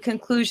come to a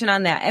conclusion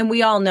on that, and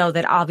we all know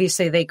that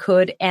obviously they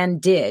could and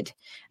did,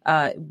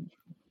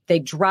 they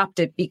dropped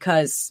it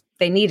because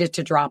they needed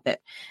to drop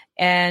it.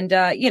 And,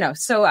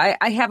 so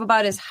I have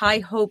about as high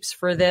hopes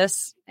for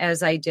this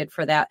as I did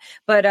for that.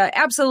 But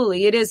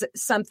absolutely, it is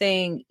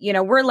something,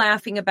 we're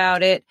laughing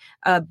about it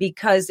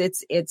because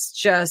it's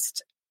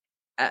just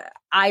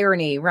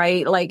irony,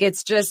 right? Like,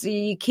 it's just,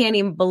 you can't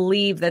even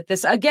believe that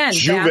this, again,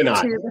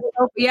 juvenile.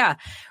 Yeah,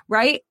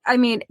 right? I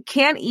mean,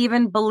 can't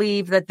even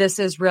believe that this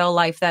is real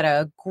life, that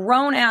a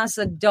grown-ass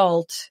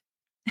adult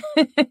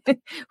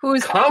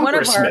who's one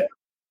of our...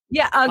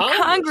 Yeah, a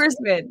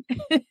congressman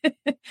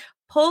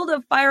pulled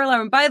a fire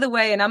alarm. By the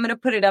way, and I'm going to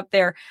put it up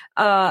there.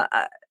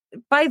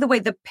 By the way,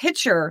 the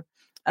picture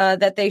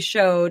that they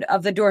showed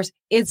of the doors,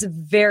 it's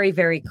very,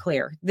 very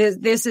clear.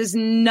 This is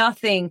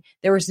nothing.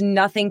 There was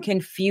nothing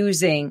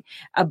confusing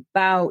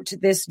about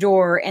this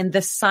door and the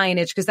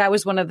signage, because that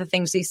was one of the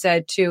things he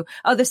said too.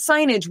 The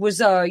signage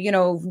was,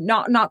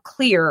 not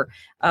clear.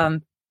 I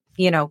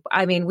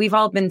mean, we've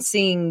all been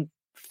seeing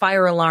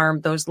fire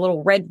alarm, those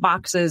little red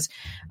boxes,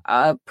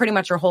 pretty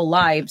much our whole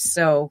lives.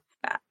 So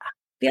I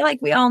feel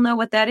like we all know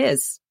what that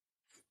is.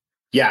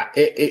 Yeah,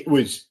 it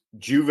was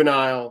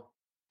juvenile.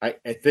 I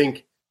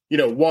think,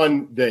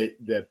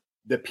 the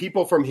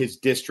people from his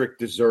district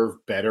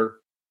deserve better,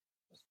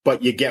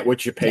 but you get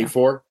what you pay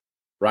for,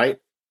 right?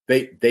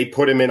 They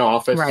put him in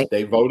office. Right.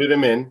 They voted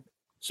him in.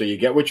 So you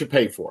get what you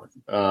pay for.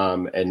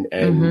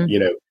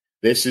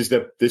 This is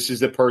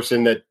the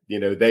person that,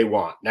 they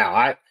want. Now,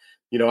 I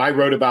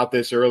wrote about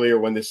this earlier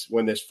when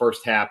this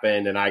first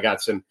happened, and I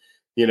got some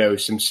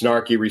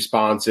snarky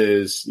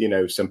responses,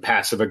 some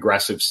passive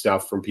aggressive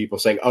stuff from people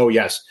saying, oh,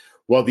 yes,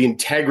 well, the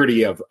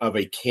integrity of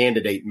a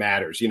candidate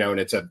matters, and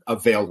it's a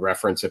veiled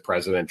reference at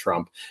President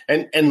Trump.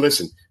 And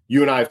listen,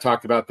 you and I have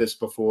talked about this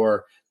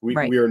before. We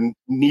are,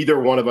 neither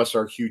one of us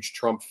are huge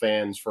Trump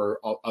fans for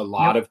a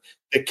lot of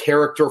the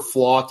character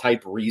flaw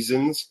type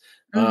reasons.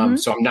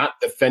 So I'm not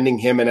defending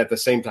him. And at the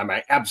same time,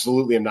 I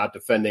absolutely am not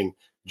defending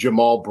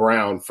Jamal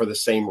Brown for the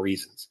same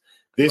reasons.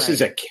 This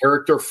is a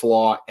character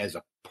flaw as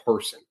a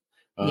person.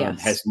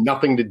 Has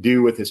nothing to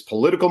do with his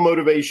political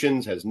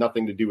motivations, has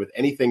nothing to do with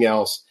anything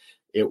else.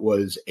 It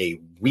was a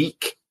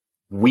weak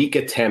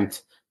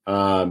attempt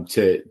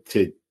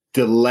to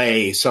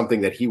delay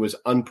something that he was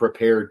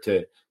unprepared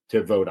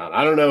to vote on.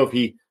 I don't know if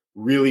he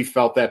really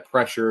felt that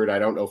pressured. I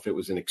don't know if it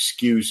was an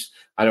excuse.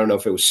 I don't know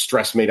if it was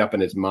stress made up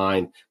in his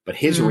mind. But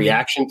his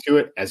reaction to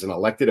it as an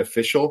elected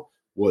official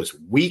was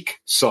weak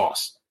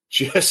sauce.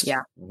 Just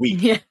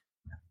weak. Yeah.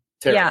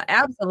 Yeah,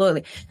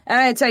 absolutely. And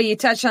I tell you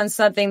touched on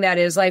something that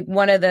is like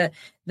one of the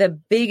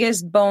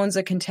biggest bones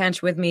of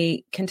contention with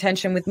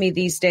me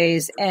these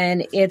days.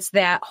 And it's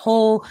that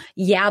whole,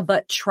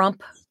 but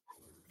Trump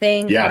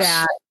thing.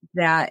 Yes.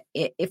 that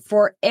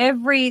for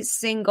every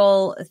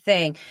single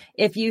thing,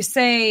 if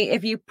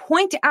you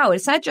point out,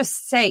 it's not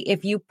just say,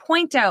 if you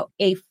point out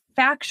a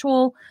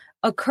factual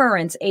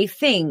occurrence, a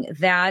thing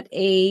that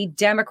a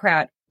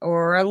Democrat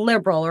or a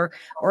liberal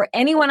or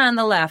anyone on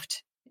the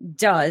left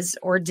does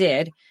or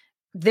did,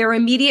 their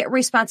immediate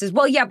response is,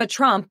 well, yeah, but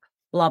Trump,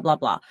 blah, blah,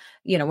 blah,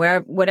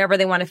 whatever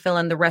they want to fill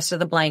in the rest of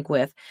the blank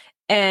with.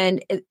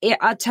 And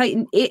I'll tell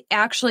you, it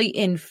actually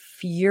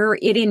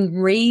it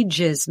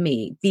enrages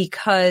me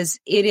because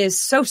it is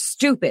so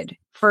stupid,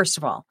 first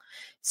of all.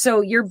 So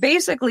you're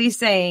basically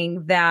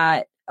saying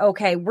that,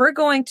 okay, we're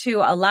going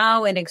to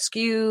allow and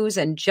excuse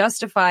and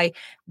justify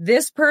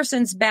this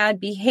person's bad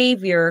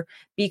behavior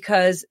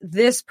because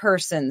this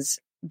person's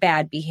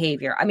bad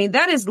behavior. I mean,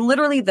 that is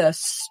literally the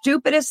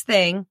stupidest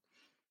thing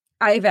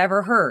I've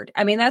ever heard.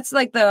 I mean, that's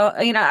like the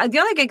only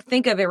I can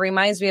think of, it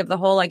reminds me of the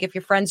whole, like, if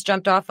your friends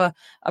jumped off a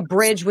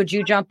bridge, would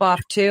you jump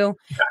off too?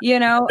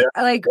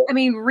 Like, I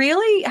mean,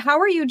 really, how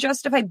are you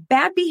justifying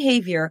bad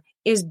behavior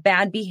is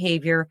bad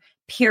behavior,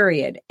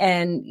 period.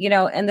 And,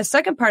 and the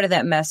second part of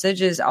that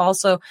message is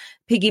also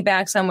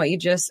piggybacks on what you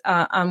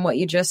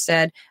just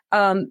said.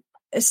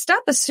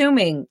 Stop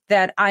assuming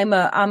that I'm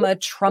a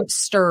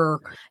Trumpster,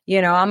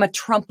 I'm a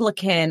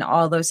Trumplican,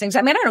 all those things.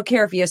 I mean, I don't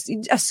care if you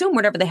assume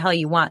whatever the hell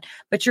you want,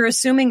 but you're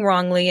assuming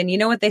wrongly. And you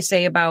know what they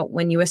say about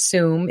when you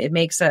assume, it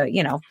makes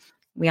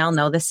we all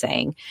know the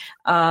saying.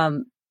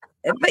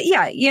 but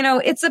yeah,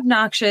 it's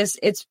obnoxious,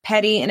 it's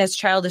petty, and it's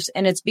childish,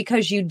 and it's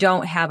because you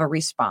don't have a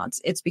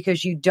response. It's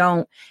because you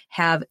don't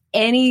have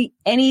any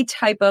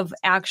type of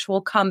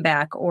actual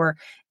comeback or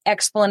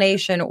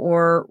explanation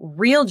or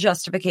real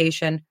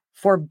justification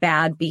for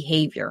bad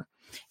behavior.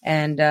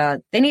 And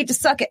they need to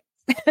suck it.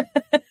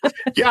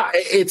 Yeah,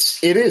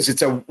 it is.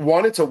 It's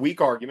a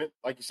weak argument.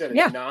 Like you said,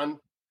 it's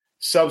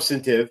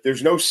non-substantive.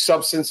 There's no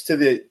substance to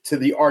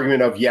the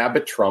argument of,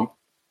 but Trump.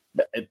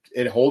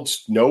 It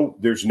holds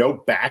there's no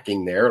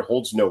backing there. It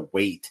holds no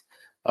weight.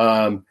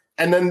 And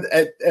then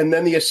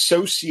the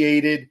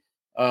associated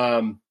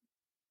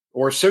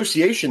or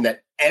association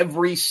that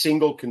every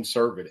single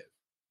conservative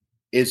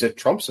is a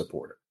Trump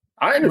supporter.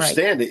 I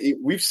understand it.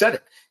 We've said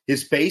it.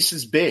 His base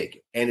is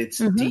big and it's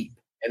deep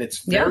and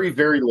it's very,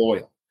 very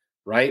loyal.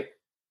 Right.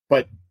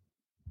 But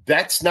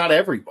that's not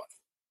everybody.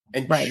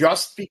 And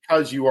just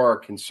because you are a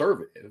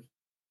conservative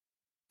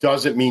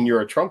doesn't mean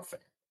you're a Trump fan.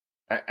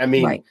 I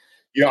mean,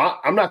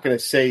 I'm not going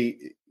to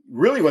say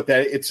really what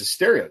it's a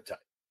stereotype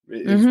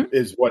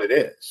is what it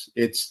is.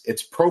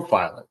 It's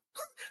profiling.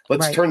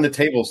 Let's turn the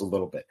tables a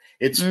little bit.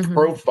 It's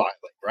profiling,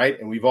 right?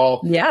 And we've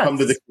all come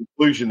to the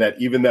conclusion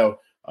that even though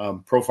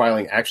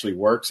profiling actually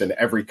works, and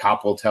every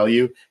cop will tell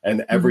you,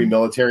 and every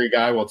military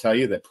guy will tell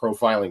you that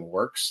profiling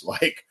works.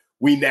 Like,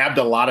 we nabbed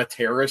a lot of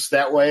terrorists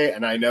that way.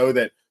 And I know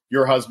that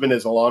your husband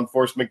is a law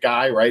enforcement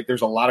guy, right?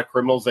 There's a lot of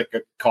criminals that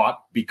get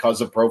caught because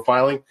of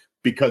profiling,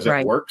 because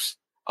it works.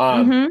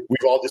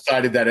 We've all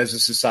decided that as a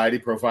society,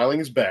 profiling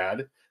is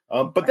bad.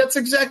 But that's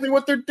exactly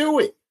what they're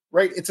doing,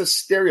 right? It's a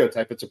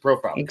stereotype. It's a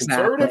profile. Exactly.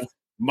 Conservative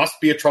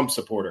must be a Trump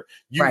supporter.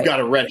 You've got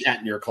a red hat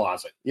in your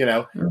closet,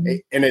 and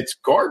it's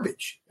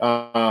garbage.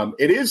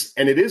 It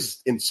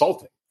is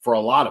insulting for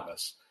a lot of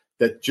us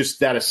that just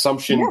that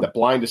assumption, the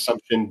blind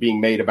assumption being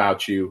made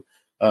about you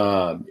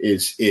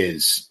is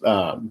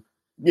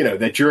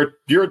that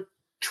you're a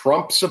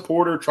Trump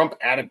supporter, Trump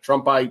addict,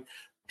 Trumpite,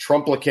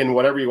 Trumplican,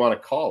 whatever you want to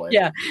call it.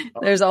 Yeah,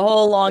 there's a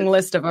whole long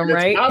list of them,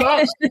 right? It's not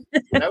us.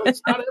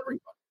 It's not everybody.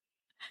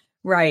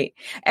 Right.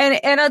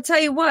 And I'll tell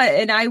you what,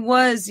 and I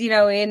was,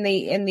 in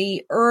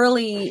the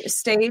early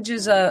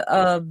stages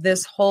of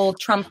this whole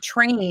Trump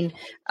train,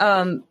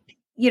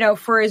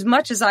 for as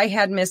much as I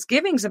had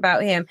misgivings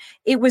about him,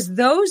 it was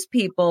those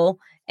people.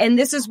 And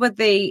this is what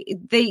they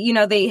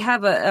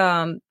have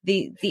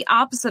the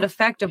opposite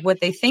effect of what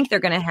they think they're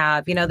going to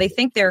have. They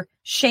think they're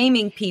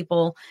shaming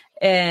people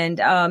and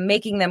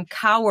making them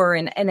cower.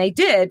 And they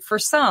did for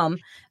some.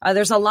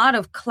 There's a lot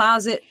of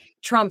closet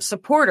Trump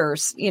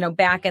supporters,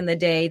 back in the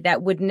day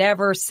that would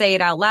never say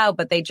it out loud,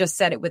 but they just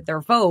said it with their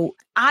vote.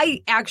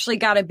 I actually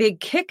got a big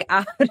kick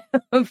out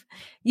of,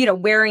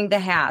 wearing the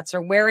hats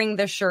or wearing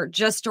the shirt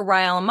just to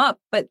rile them up.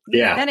 But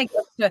then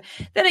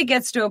it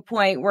gets to a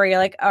point where you're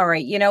like, all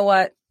right, you know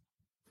what?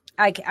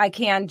 I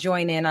can't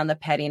join in on the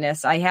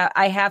pettiness. I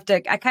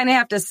kind of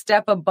have to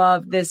step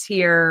above this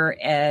here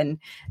and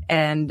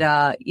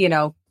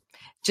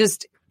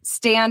just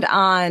stand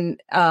on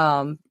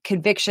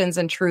convictions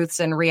and truths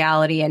and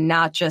reality, and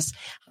not just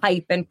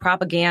hype and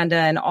propaganda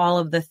and all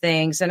of the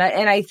things. And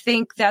I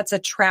think that's a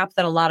trap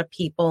that a lot of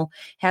people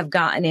have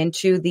gotten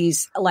into,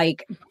 these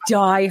like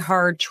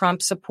diehard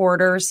Trump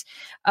supporters.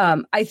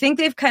 I think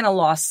they've kind of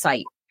lost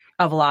sight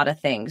of a lot of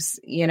things,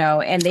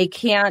 and they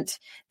can't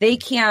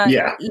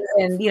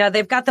even,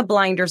 they've got the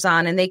blinders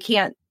on and they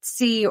can't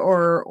see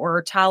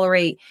or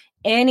tolerate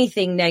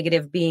anything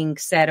negative being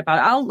said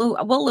about.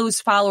 We'll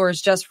lose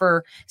followers just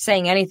for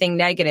saying anything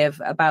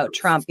negative about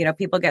Trump.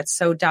 People get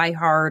so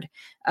diehard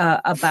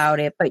about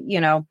it, but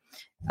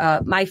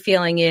my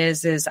feeling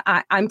is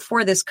I'm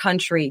for this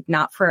country,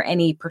 not for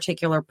any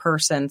particular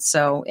person.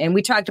 So, and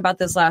we talked about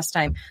this last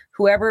time,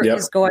 whoever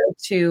is going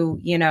to,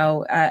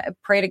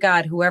 pray to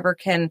God, whoever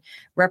can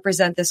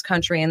represent this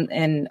country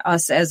and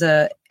us as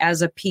a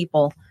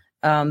people,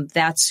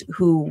 that's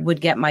who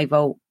would get my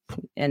vote.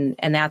 And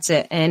that's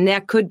it. And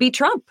that could be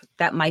Trump.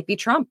 That might be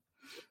Trump.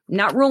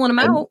 Not ruling him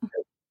out.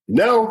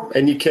 No,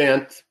 and you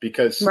can't,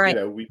 because,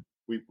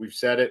 we've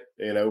said it,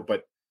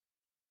 but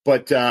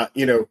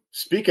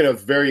speaking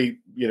of very,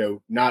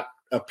 not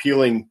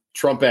appealing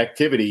Trump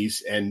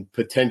activities and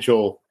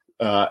potential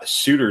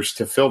suitors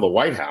to fill the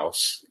White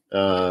House.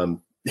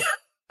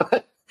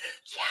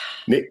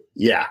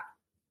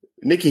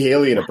 Nikki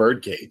Haley in a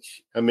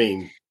birdcage. I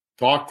mean,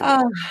 talk to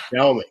me.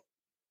 Tell me.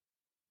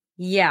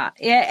 Yeah.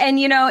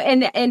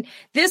 And, and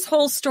this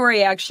whole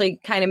story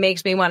actually kind of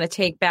makes me want to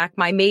take back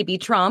my maybe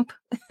Trump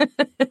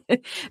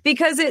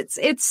because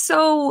it's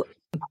so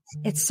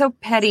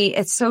petty.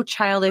 It's so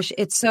childish.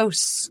 It's so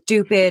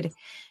stupid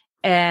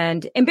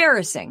and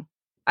embarrassing.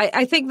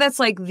 I think that's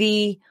like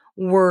the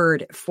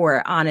word for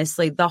it.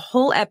 Honestly, the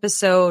whole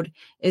episode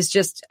is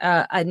just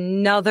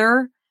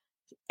another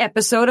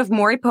episode of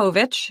Maury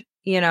Povich,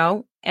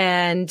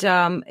 and,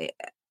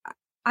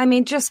 I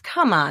mean, just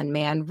come on,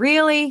 man.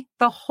 Really?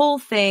 The whole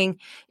thing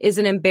is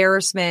an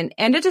embarrassment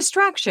and a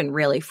distraction,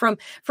 really, from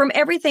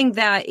everything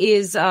that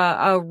is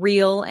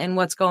real and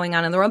what's going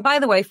on in the world. By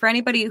the way, for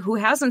anybody who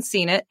hasn't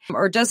seen it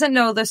or doesn't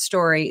know the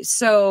story,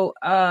 so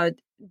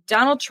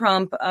Donald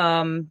Trump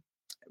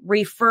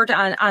referred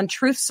on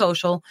Truth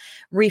Social,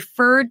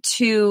 referred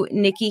to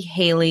Nikki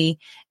Haley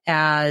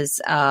as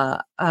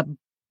a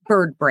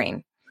bird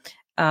brain.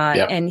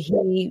 And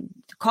he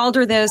called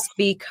her this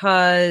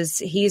because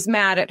he's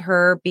mad at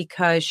her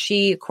because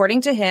she,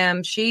 according to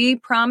him, she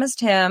promised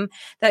him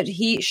that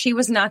she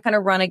was not going to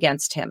run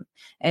against him.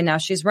 And now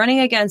she's running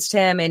against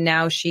him. And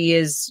now she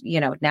is,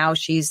 now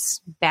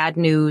she's bad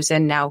news.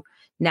 And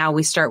now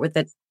we start with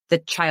the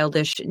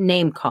childish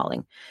name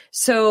calling.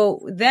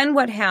 So then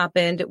what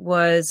happened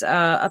was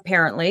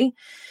apparently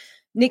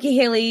Nikki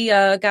Haley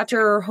got to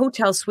her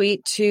hotel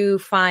suite to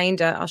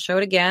find, I'll show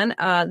it again,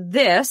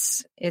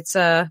 it's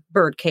a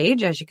bird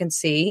cage, as you can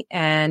see,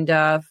 and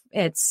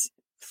it's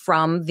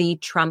from the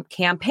Trump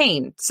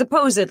campaign,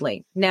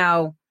 supposedly.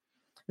 Now,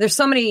 there's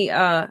so many,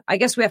 I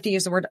guess we have to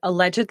use the word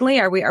allegedly.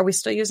 Are we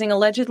still using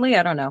allegedly?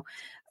 I don't know.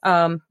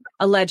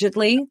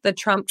 Allegedly, the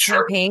Trump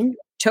campaign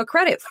took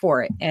credit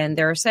for it. And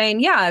they're saying,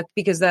 yeah,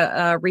 because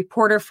the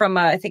reporter from,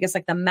 I think it's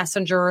like the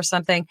Messenger or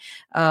something,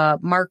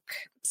 Mark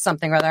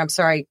something or other. I'm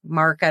sorry,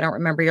 Mark, I don't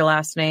remember your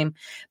last name,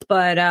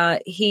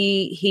 but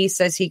he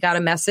says he got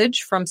a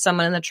message from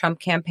someone in the Trump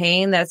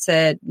campaign that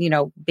said,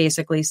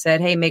 basically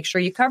said, hey, make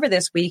sure you cover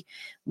this. We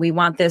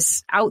want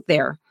this out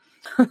there.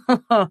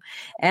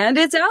 And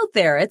it's out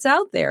there. It's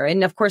out there.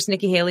 And of course,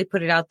 Nikki Haley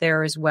put it out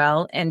there as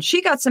well. And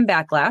she got some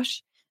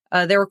backlash.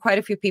 There were quite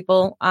a few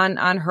people on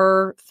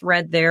her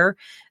thread there,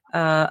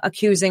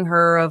 accusing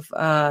her of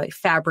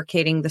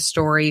fabricating the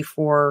story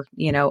for,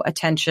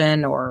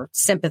 attention or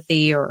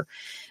sympathy or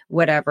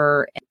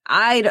whatever.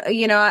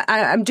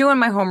 I'm doing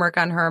my homework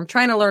on her. I'm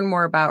trying to learn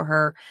more about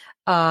her.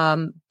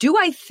 Do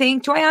I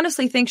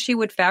honestly think she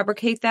would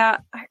fabricate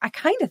that? I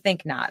kind of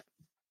think not.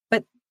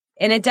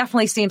 And it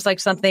definitely seems like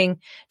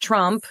something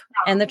Trump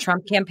and the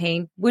Trump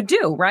campaign would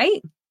do,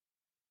 right?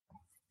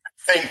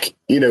 I think,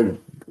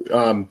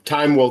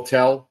 time will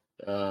tell,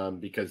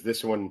 because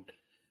this one,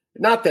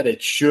 not that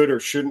it should or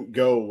shouldn't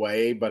go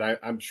away, but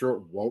I'm sure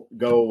it won't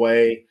go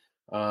away.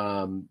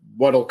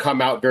 What'll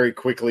come out very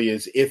quickly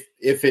is if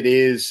it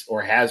is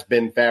or has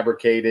been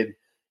fabricated,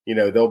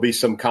 there'll be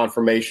some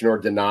confirmation or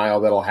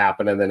denial that'll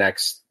happen in the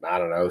next,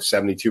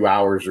 72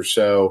 hours or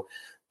so,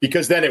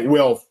 because then it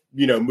will,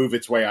 move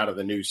its way out of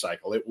the news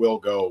cycle. It will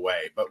go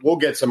away, but we'll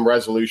get some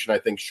resolution, I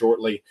think,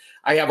 shortly.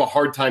 I have a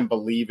hard time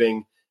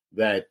believing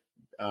that,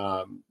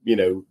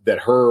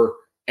 that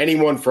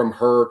anyone from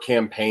her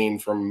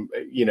campaign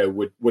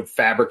would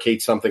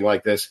fabricate something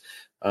like this.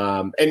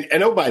 And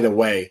oh, by the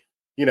way,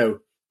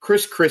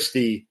 Chris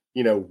Christie,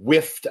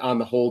 whiffed on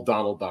the whole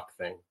Donald Duck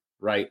thing,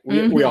 right?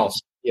 We all,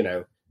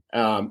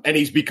 and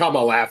he's become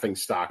a laughing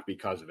stock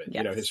because of it.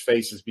 Yes. His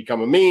face has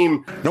become a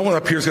meme. No one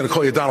up here is going to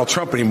call you Donald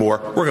Trump anymore.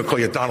 We're going to call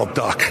you Donald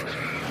Duck.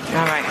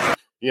 All right.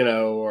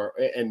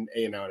 And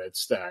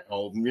it's that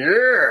old,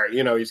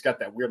 he's got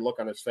that weird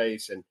look on his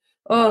face. And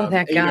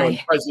that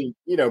guy.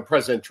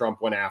 President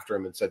Trump went after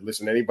him and said,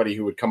 listen, anybody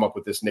who would come up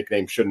with this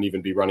nickname shouldn't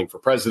even be running for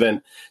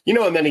president.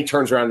 And then he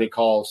turns around and he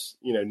calls,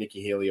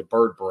 Nikki Haley a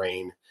bird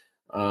brain.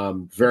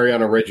 Very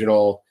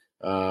unoriginal.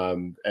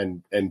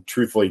 And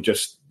truthfully,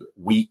 just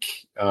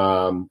weak.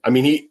 I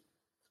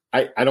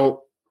don't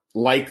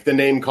like the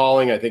name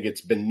calling. I think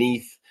it's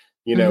beneath,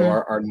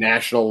 our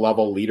national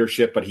level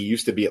leadership, but he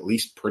used to be at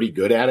least pretty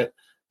good at it.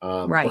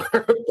 Right.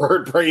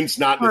 Bird brain's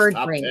not in his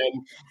top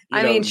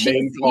 10.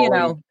 She's,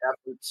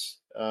 efforts.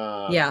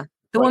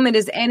 The woman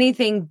is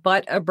anything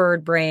but a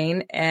bird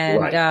brain. And,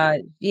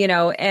 right.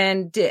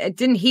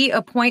 Didn't he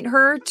appoint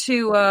her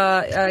to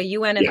a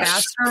UN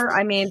ambassador?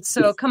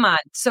 So come on.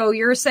 So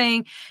you're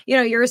saying,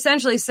 you're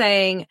essentially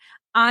saying,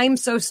 I'm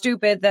so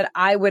stupid that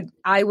I would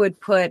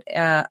put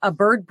a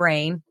bird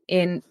brain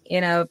in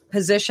a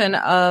position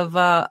of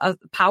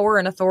power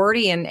and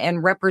authority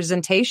and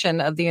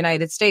representation of the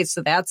United States.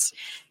 So that's,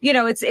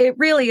 it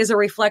really is a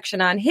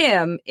reflection on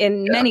him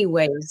in many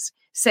ways,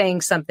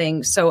 saying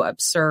something so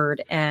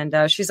absurd.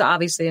 And she's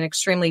obviously an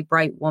extremely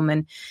bright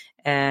woman.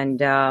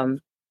 And,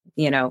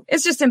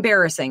 it's just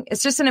embarrassing.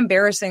 It's just an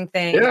embarrassing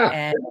thing.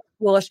 And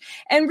foolish.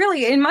 And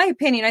really, in my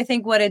opinion, I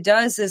think what it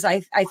does is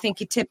I think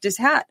he tipped his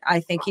hat. I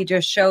think he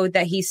just showed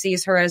that he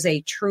sees her as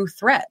a true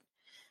threat.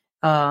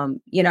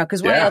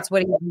 Because why else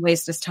would he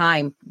waste his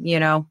time?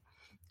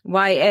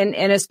 Why?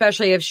 And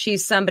especially if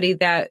she's somebody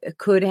that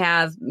could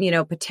have,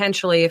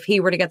 potentially, if he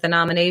were to get the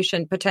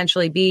nomination,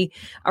 potentially be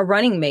a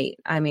running mate.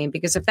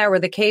 Because if that were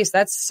the case,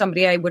 that's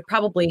somebody I would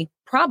probably,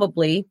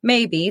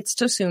 maybe, it's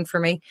too soon for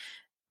me,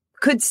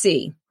 could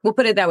see. We'll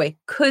put it that way.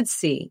 Could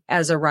see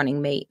as a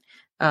running mate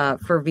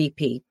for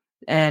VP.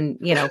 And,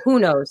 who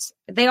knows?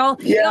 They all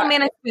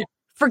manage to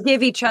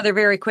forgive each other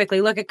very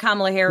quickly. Look at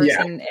Kamala Harris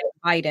and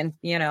Biden,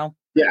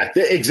 Yeah,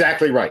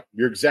 exactly right.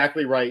 You're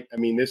exactly right.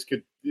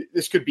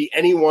 This could be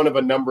any one of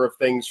a number of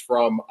things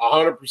from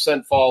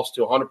 100% false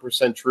to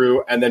 100%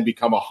 true, and then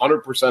become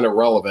 100%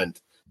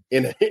 irrelevant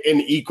in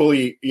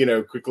equally,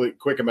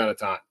 quick amount of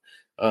time.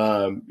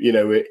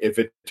 If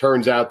it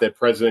turns out that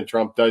President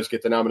Trump does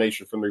get the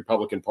nomination from the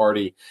Republican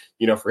Party,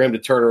 for him to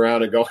turn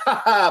around and go,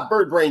 ha,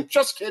 bird brain,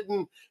 just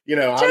kidding.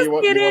 How do you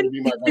want to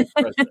be my vice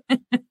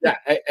president? Yeah,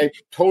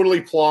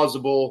 totally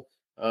plausible,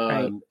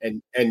 Right.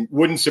 and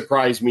wouldn't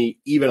surprise me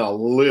even a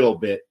little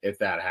bit if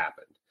that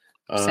happened.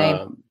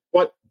 Same.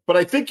 But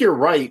I think you're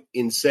right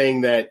in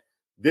saying that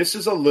this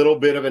is a little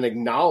bit of an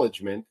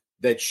acknowledgement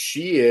that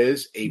she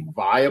is a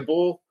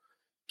viable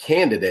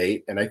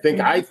candidate, and I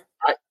think I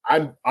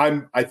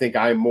think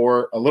I'm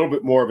a little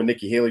bit more of a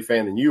Nikki Haley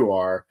fan than you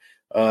are.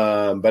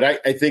 But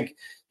I think,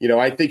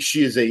 I think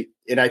she is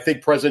and I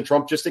think President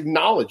Trump just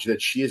acknowledged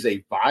that she is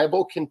a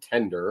viable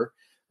contender,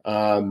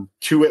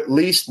 to at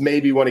least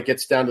maybe when it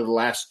gets down to the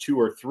last 2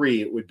 or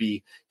 3, it would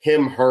be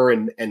him, her,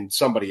 and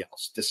somebody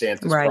else.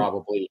 DeSantis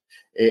probably,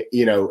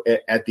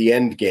 at the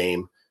end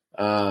game.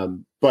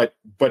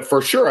 But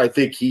for sure, I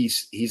think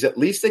he's at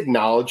least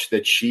acknowledged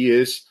that she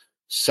is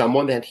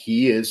someone that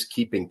he is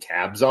keeping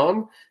tabs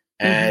on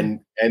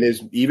and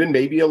is even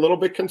maybe a little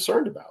bit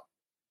concerned about.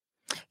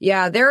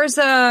 Yeah, there's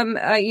I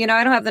don't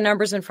have the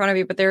numbers in front of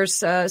me, but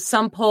there's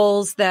some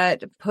polls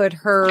that put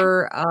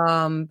her.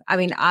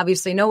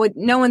 Obviously, no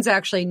one's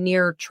actually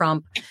near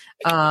Trump.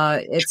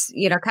 It's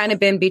kind of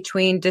been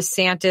between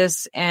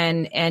DeSantis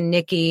and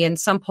Nikki, and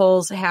some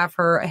polls have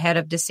her ahead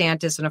of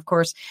DeSantis, and of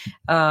course,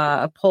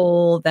 a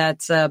poll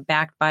that's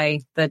backed by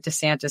the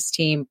DeSantis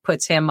team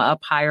puts him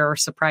up higher.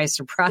 Surprise,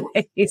 surprise.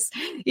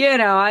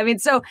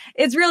 So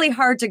it's really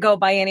hard to go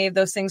by any of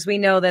those things. We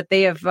know that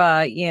they have,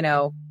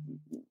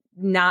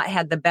 not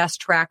had the best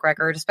track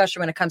record, especially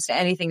when it comes to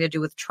anything to do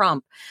with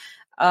Trump.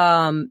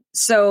 I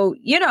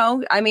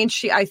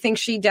think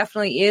she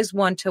definitely is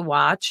one to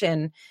watch,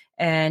 and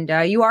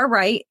you are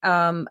right.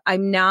 I'm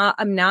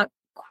not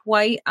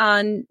quite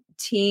on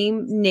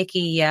team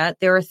Nikki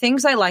yet. There are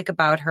things I like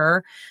about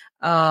her.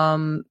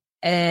 And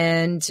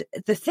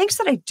the things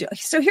that I do.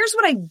 So here's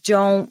what I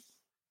don't,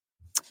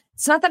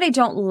 it's not that I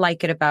don't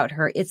like it about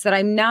her. It's that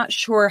I'm not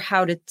sure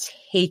how to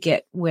take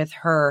it with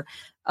her.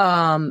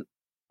 I'm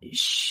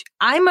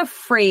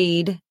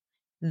afraid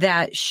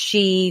that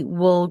she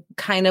will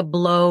kind of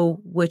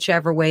blow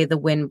whichever way the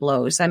wind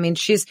blows. I mean,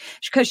 she's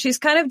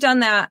kind of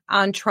done that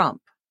on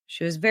Trump.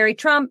 She was very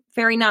Trump,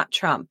 very not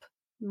Trump.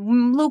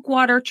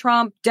 Lukewater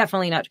Trump,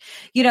 definitely not.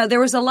 There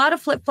was a lot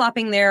of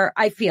flip-flopping there,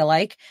 I feel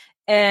like,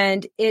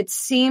 and it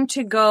seemed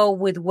to go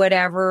with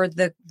whatever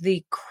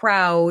the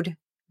crowd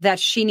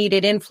that she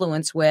needed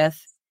influence with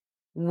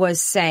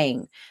was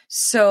saying.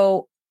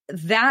 So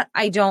that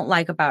I don't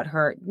like about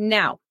her.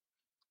 Now,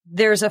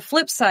 there's a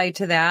flip side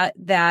to that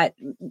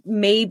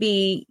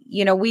maybe,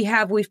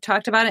 we've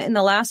talked about it in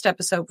the last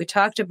episode. We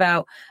talked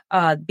about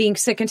being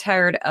sick and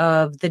tired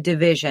of the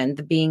division,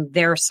 the being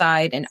their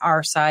side and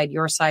our side,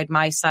 your side,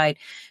 my side,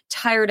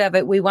 tired of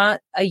it. We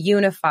want a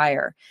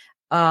unifier.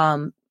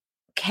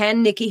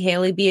 Can Nikki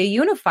Haley be a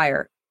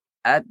unifier?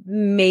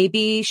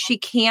 Maybe she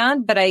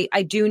can, but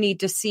I do need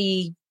to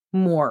see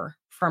more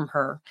from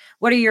her.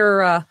 What are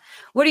your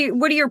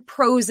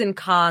pros and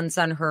cons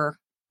on her?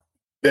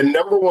 The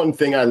number one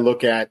thing I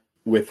look at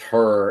with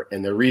her,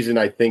 and the reason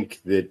I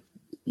think that,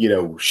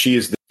 she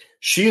is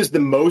the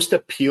most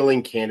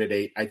appealing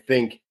candidate. I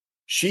think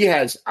she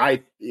has,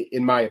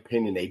 in my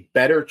opinion, a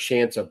better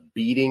chance of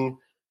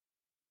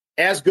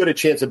as good a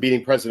chance of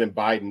beating President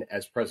Biden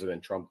as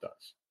President Trump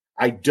does.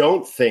 I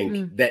don't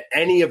think that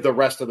any of the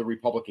rest of the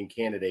Republican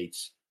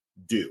candidates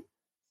do.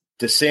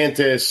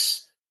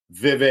 DeSantis,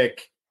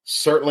 Vivek,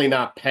 certainly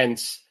not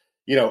Pence.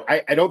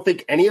 I don't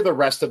think any of the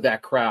rest of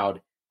that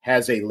crowd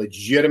has a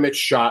legitimate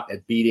shot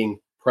at beating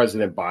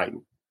President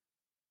Biden.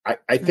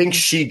 I think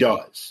she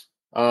does.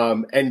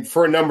 And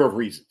for a number of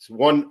reasons.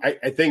 One,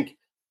 I think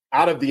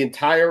out of the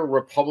entire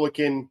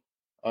Republican,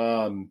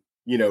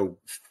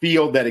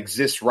 field that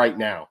exists right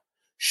now,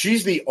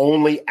 she's the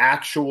only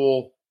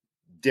actual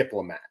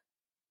diplomat,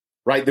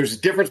 right? There's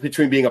a difference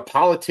between being a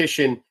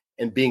politician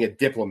and being a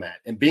diplomat.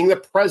 And being the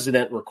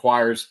president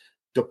requires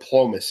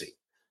diplomacy.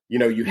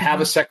 You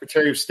have a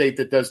Secretary of State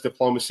that does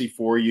diplomacy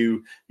for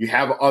you. You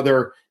have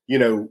other,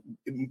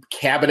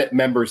 cabinet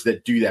members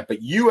that do that.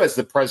 But you as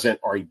the president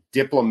are a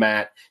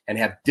diplomat and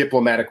have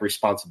diplomatic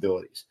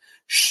responsibilities.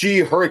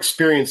 Her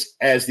experience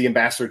as the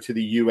ambassador to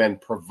the UN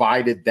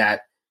provided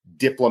that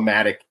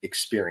diplomatic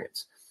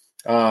experience.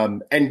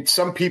 And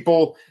some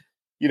people,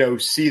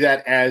 see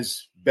that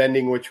as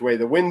bending which way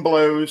the wind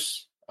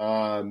blows.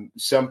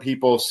 Some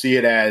people see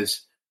it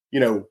as,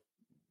 the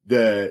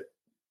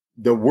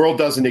world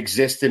doesn't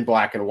exist in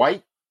black and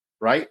white,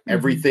 right?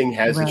 Everything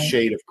has a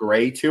shade of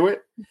gray to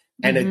it.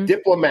 And a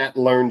diplomat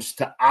learns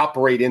to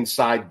operate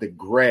inside the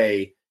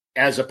gray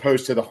as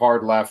opposed to the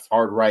hard left,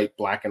 hard right,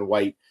 black and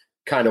white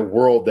kind of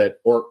world that,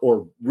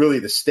 or really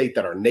the state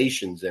that our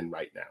nation's in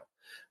right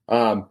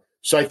now.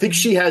 So I think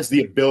she has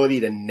the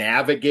ability to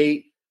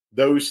navigate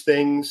those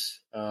things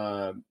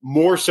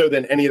more so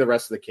than any of the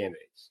rest of the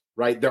candidates,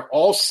 right? They're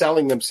all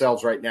selling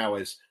themselves right now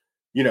as,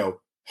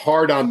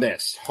 hard on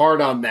this,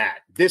 hard on that.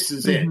 This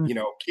is it.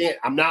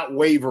 I'm not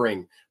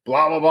wavering,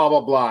 blah, blah, blah,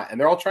 blah, blah. And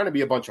they're all trying to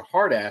be a bunch of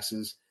hard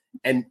asses.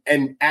 And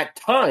at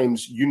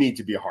times you need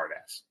to be a hard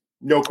ass.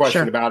 No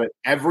question about it.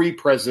 Every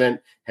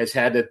president has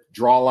had to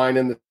draw a line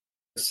in the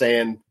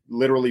sand,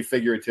 literally,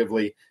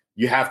 figuratively.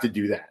 You have to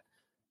do that.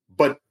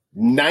 But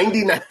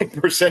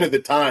 99% of the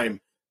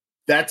time,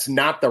 that's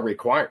not the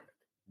requirement.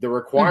 The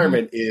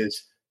requirement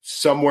is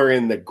somewhere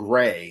in the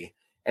gray.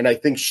 And I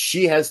think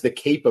she has the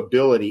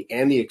capability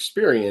and the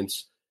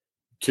experience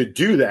to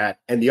do that.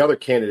 And the other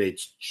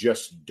candidates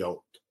just don't.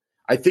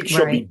 I think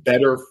she'll be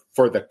better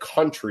for the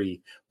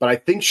country, but I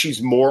think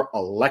she's more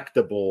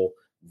electable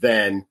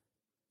than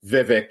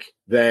Vivek,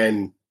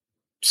 than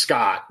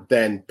Scott,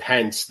 than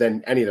Pence,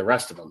 than any of the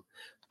rest of them,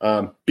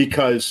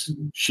 because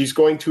she's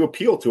going to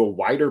appeal to a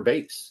wider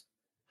base.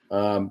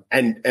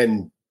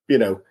 And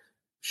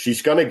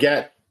she's going to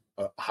get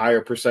a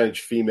higher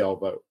percentage female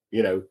vote.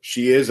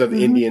 She is of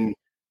Indian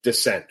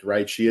descent,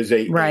 right? She is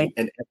an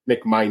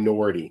ethnic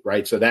minority,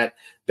 right? So that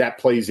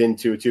plays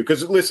into it too.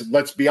 Because listen,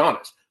 let's be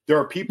honest. There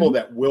are people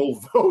that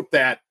will vote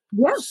that.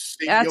 Yes,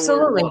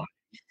 absolutely. Line.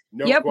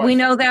 No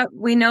question.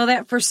 We know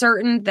that for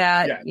certain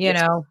that,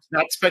 it's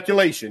not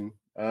speculation.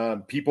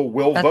 People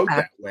will vote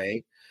that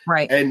way.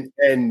 Right.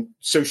 And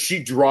so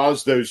she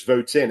draws those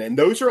votes in. And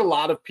those are a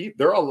lot of people.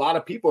 There are a lot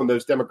of people in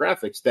those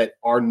demographics that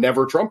are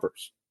never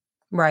Trumpers.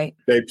 Right.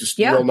 They just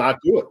will not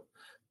do it.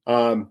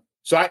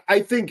 So I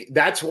think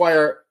that's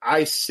why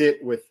I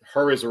sit with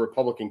her as a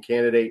Republican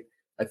candidate.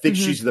 I think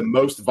she's the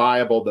most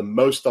viable, the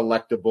most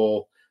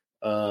electable,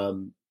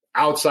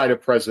 outside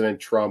of President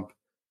Trump,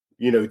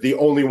 the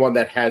only one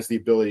that has the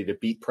ability to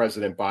beat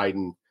President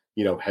Biden,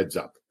 heads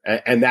up.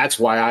 And that's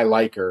why I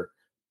like her,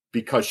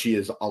 because she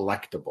is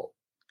electable.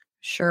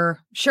 Sure.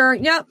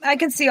 Yeah, I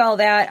can see all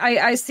that.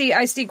 I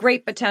see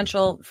great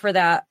potential for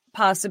that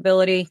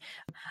possibility.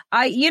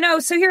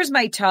 So here's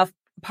my tough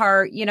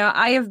part.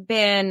 I have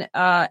been,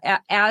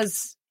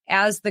 as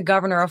the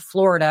governor of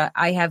Florida,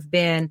 I have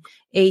been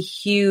a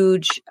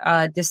huge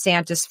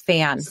DeSantis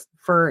fan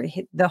for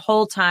the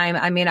whole time.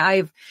 I mean,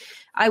 I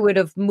would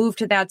have moved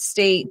to that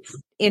state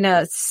in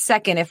a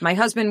second. If my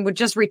husband would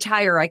just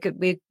retire,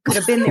 we could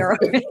have been there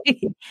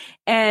already.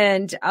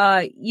 And,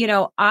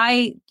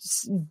 I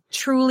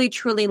truly,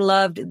 truly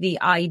loved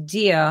the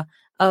idea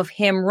of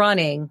him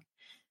running,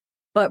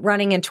 but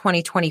running in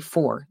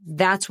 2024.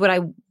 That's what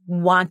I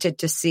wanted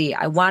to see.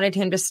 I wanted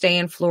him to stay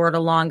in Florida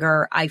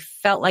longer. I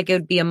felt like it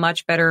would be a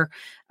much better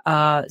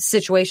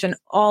situation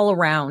all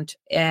around.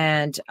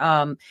 And,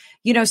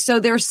 so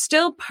there's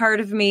still part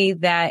of me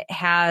that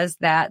has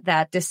that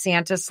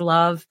DeSantis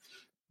love.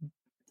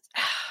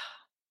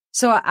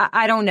 So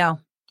I don't know.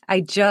 I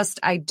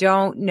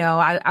don't know.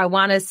 I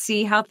want to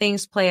see how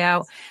things play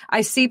out.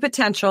 I see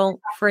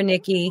potential for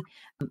Nikki.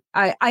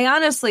 I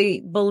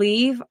honestly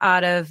believe,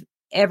 out of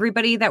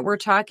everybody that we're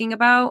talking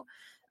about,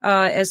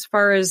 as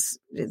far as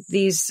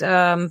these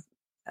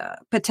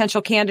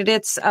potential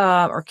candidates,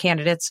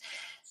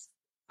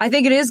 I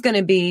think it is going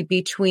to be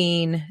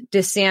between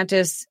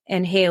DeSantis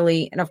and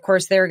Haley. And of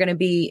course, they're going to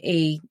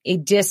be a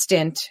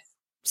distant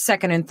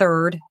second and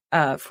third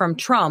from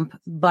Trump.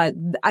 But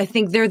I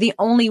think they're the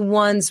only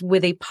ones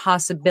with a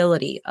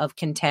possibility of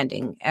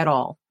contending at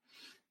all.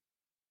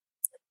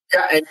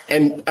 Yeah.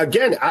 And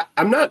again,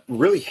 I'm not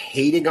really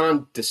hating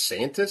on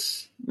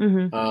DeSantis.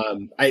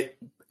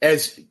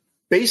 As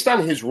based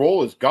on his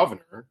role as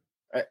governor,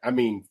 I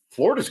mean,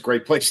 Florida's a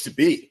great place to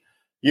be.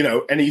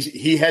 And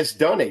he has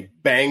done a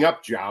bang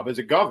up job as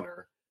a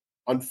governor.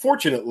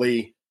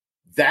 Unfortunately,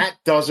 that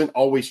doesn't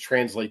always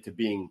translate to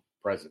being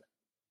president.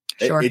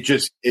 Sure.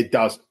 It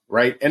doesn't.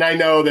 Right. And I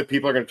know that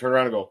people are going to turn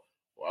around and go,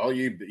 well,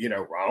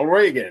 Ronald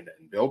Reagan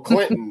and Bill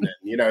Clinton,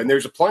 and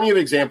there's plenty of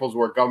examples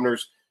where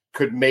governors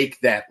could make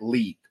that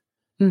leap.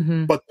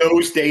 But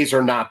those days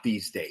are not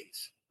these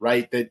days.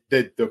 Right.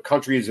 The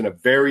country is in a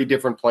very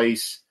different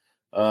place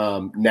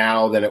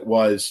now than it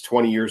was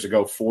 20 years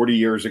ago, 40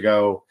 years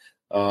ago.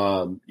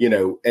 And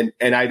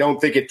I don't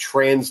think it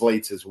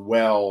translates as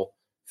well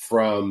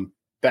from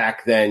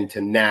back then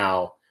to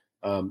now.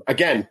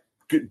 Again,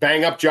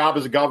 bang up job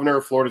as a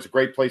governor. Florida's a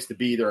great place to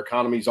be. Their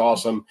economy's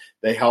awesome.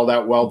 They held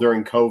out well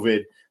during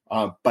COVID.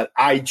 But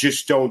I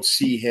just don't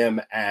see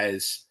him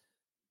as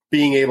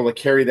being able to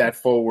carry that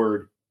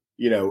forward,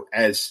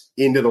 as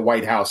into the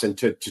White House and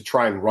to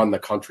try and run the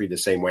country the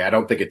same way. I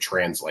don't think it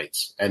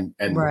translates. And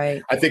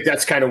right. I think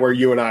that's kind of where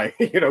you and I,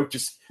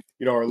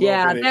 are a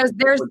little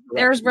bit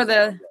there's where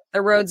the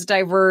roads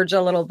diverge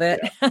a little bit.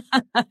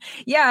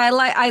 Yeah.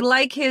 I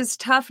like his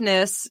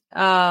toughness,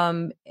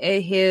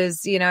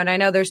 his, and I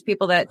know there's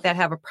people that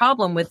have a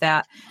problem with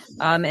that,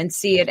 and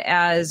see it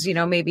as,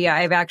 maybe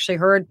I've actually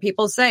heard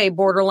people say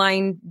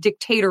borderline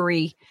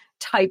dictatory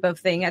type of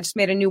thing. I just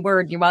made a new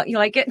word. You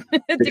like it?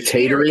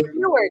 Dictatory?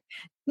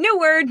 New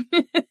word.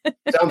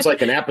 Sounds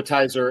like an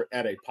appetizer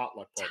at a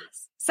potluck party.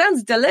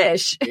 Sounds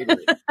delish.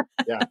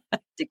 Yeah.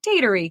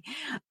 Dictatory.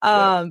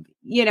 And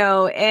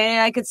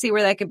I could see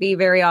where that could be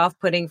very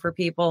off-putting for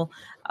people.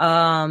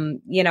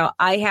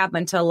 I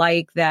happen to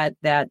like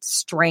that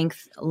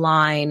strength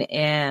line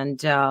and,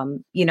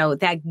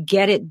 that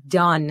get it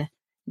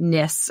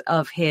done-ness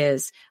of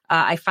his.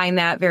 I find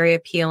that very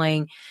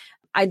appealing.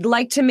 I'd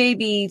like to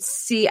maybe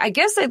see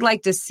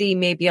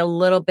maybe a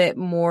little bit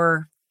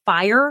more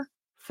fire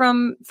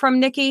from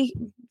Nikki,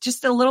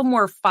 just a little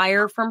more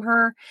fire from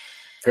her.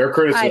 Fair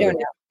criticism. I don't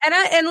know.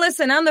 And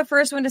listen, I'm the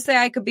first one to say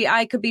I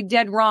could be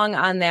dead wrong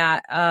on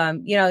that.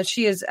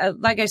 She is,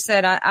 like I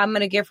said, I'm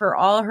going to give her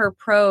all her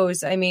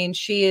pros. I mean,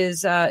 she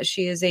is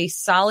a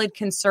solid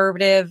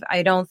conservative.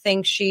 I don't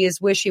think she is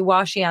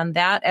wishy-washy on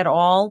that at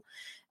all.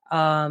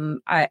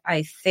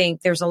 I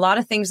think there's a lot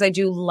of things I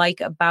do like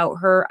about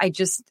her. I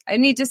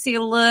need to see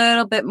a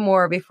little bit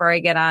more before I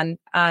get on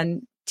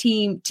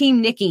team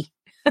Nikki.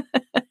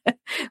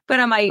 Put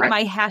on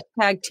my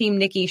hashtag Team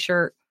Nikki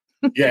shirt.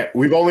 Yeah,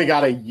 we've only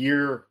got a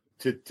year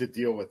to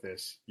deal with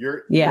this.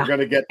 You're going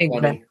to get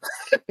plenty.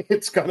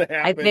 It's going to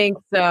happen. I think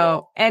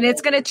so. And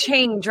it's going to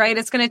change, right?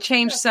 It's going to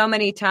change so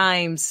many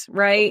times,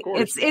 right?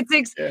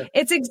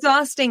 It's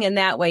exhausting in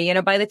that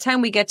way. By the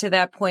time we get to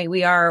that point,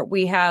 we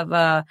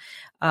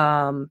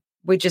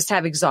just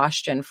have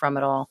exhaustion from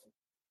it all.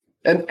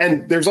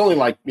 And there's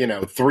only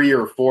 3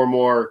 or 4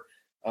 more,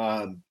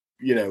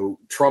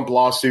 Trump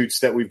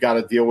lawsuits that we've got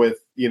to deal with,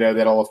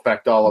 that'll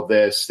affect all of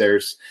this.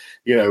 There's,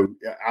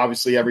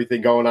 obviously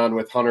everything going on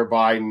with Hunter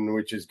Biden,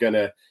 which is going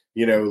to,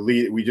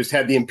 lead. We just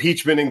had the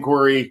impeachment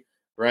inquiry,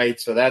 right?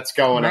 So that's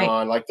going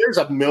on. There's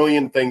a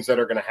million things that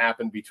are going to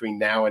happen between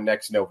now and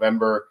next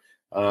November.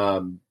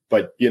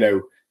 But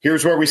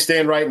here's where we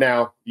stand right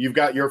now. You've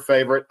got your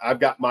favorite. I've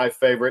got my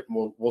favorite.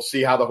 And we'll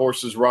see how the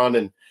horses run.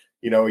 And,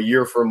 a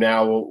year from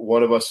now,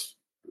 one of us,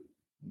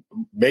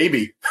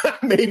 maybe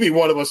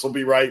one of us will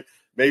be right.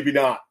 Maybe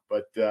not.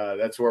 But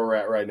that's where we're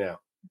at right now.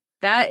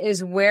 That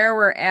is where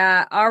we're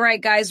at. All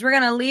right, guys, we're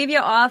going to leave you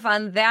off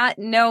on that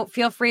note.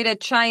 Feel free to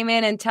chime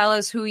in and tell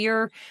us who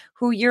your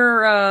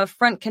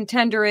front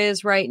contender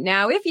is right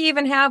now. If you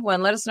even have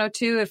one, let us know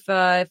too.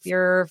 If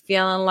you're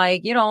feeling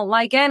like you don't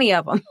like any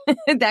of them,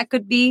 that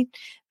could be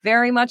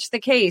very much the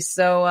case.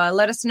 So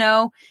let us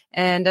know.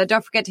 And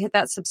don't forget to hit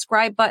that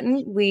subscribe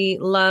button. We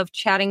love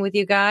chatting with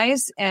you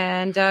guys.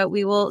 And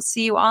we will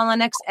see you all on the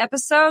next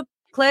episode.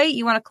 Clay,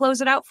 you want to close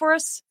it out for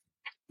us?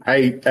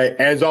 Hey,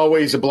 as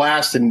always, a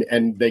blast. And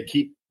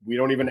we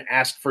don't even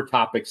ask for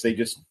topics. They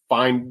just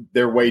find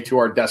their way to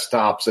our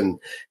desktops. And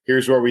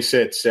here's where we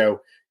sit.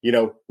 So,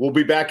 we'll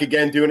be back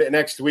again doing it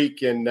next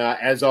week. And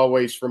as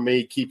always, from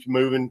me, keep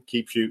moving,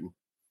 keep shooting.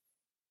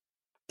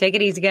 Take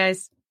it easy,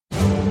 guys.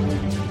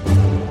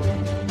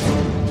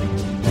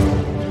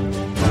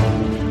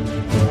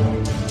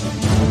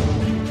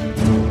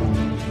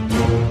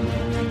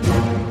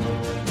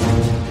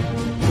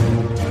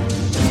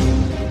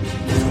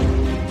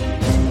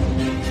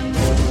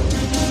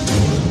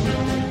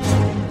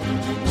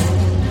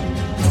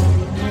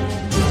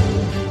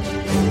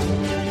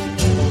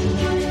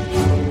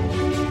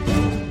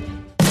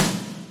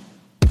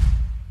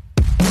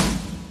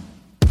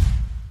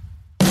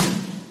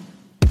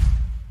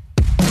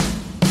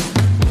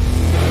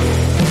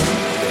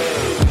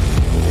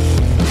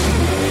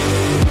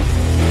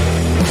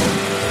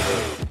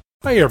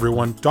 Hey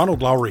everyone,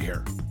 Donald Lowry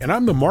here, and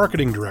I'm the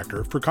marketing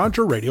director for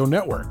Contra Radio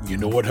Network. You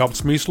know what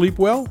helps me sleep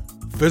well?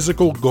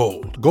 Physical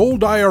gold.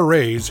 Gold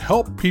IRAs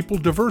help people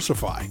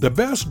diversify. The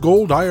best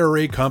gold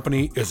IRA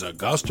company is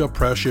Augusta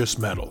Precious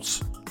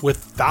Metals, with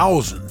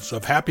thousands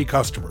of happy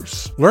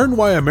customers. Learn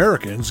why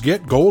Americans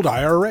get gold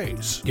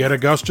IRAs. Get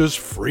Augusta's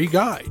free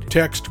guide.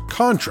 Text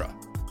CONTRA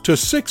to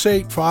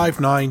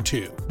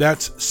 68592.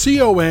 That's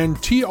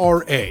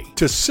CONTRA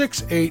to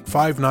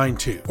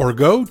 68592. Or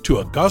go to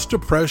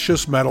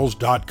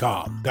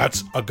AugustaPreciousMetals.com.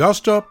 That's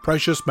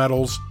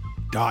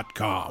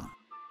AugustaPreciousMetals.com.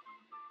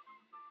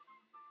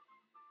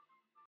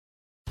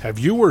 Have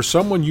you or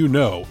someone you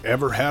know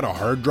ever had a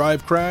hard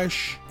drive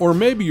crash? Or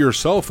maybe your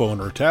cell phone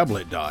or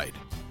tablet died,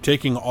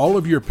 taking all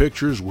of your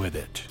pictures with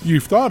it.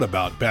 You've thought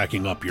about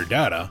backing up your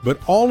data, but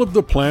all of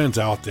the plans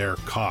out there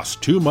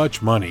cost too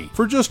much money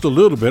for just a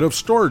little bit of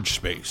storage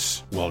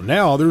space. Well,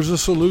 now there's a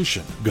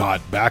solution.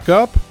 Got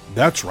Backup?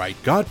 That's right,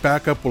 Got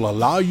Backup will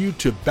allow you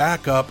to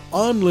back up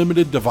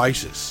unlimited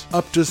devices,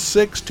 up to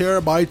 6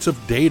 terabytes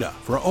of data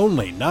for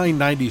only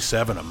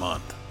 $9.97 a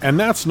month. And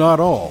that's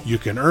not all. You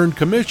can earn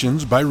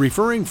commissions by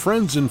referring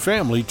friends and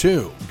family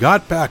too.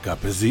 Got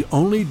Backup is the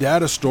only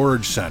data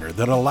storage center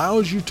that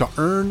allows you to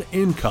earn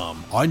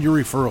income on your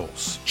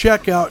referrals.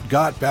 Check out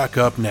Got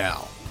Backup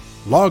now.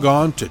 Log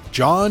on to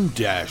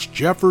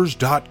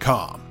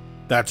john-jeffers.com.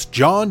 That's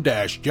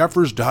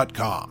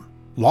john-jeffers.com.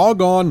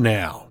 Log on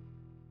now.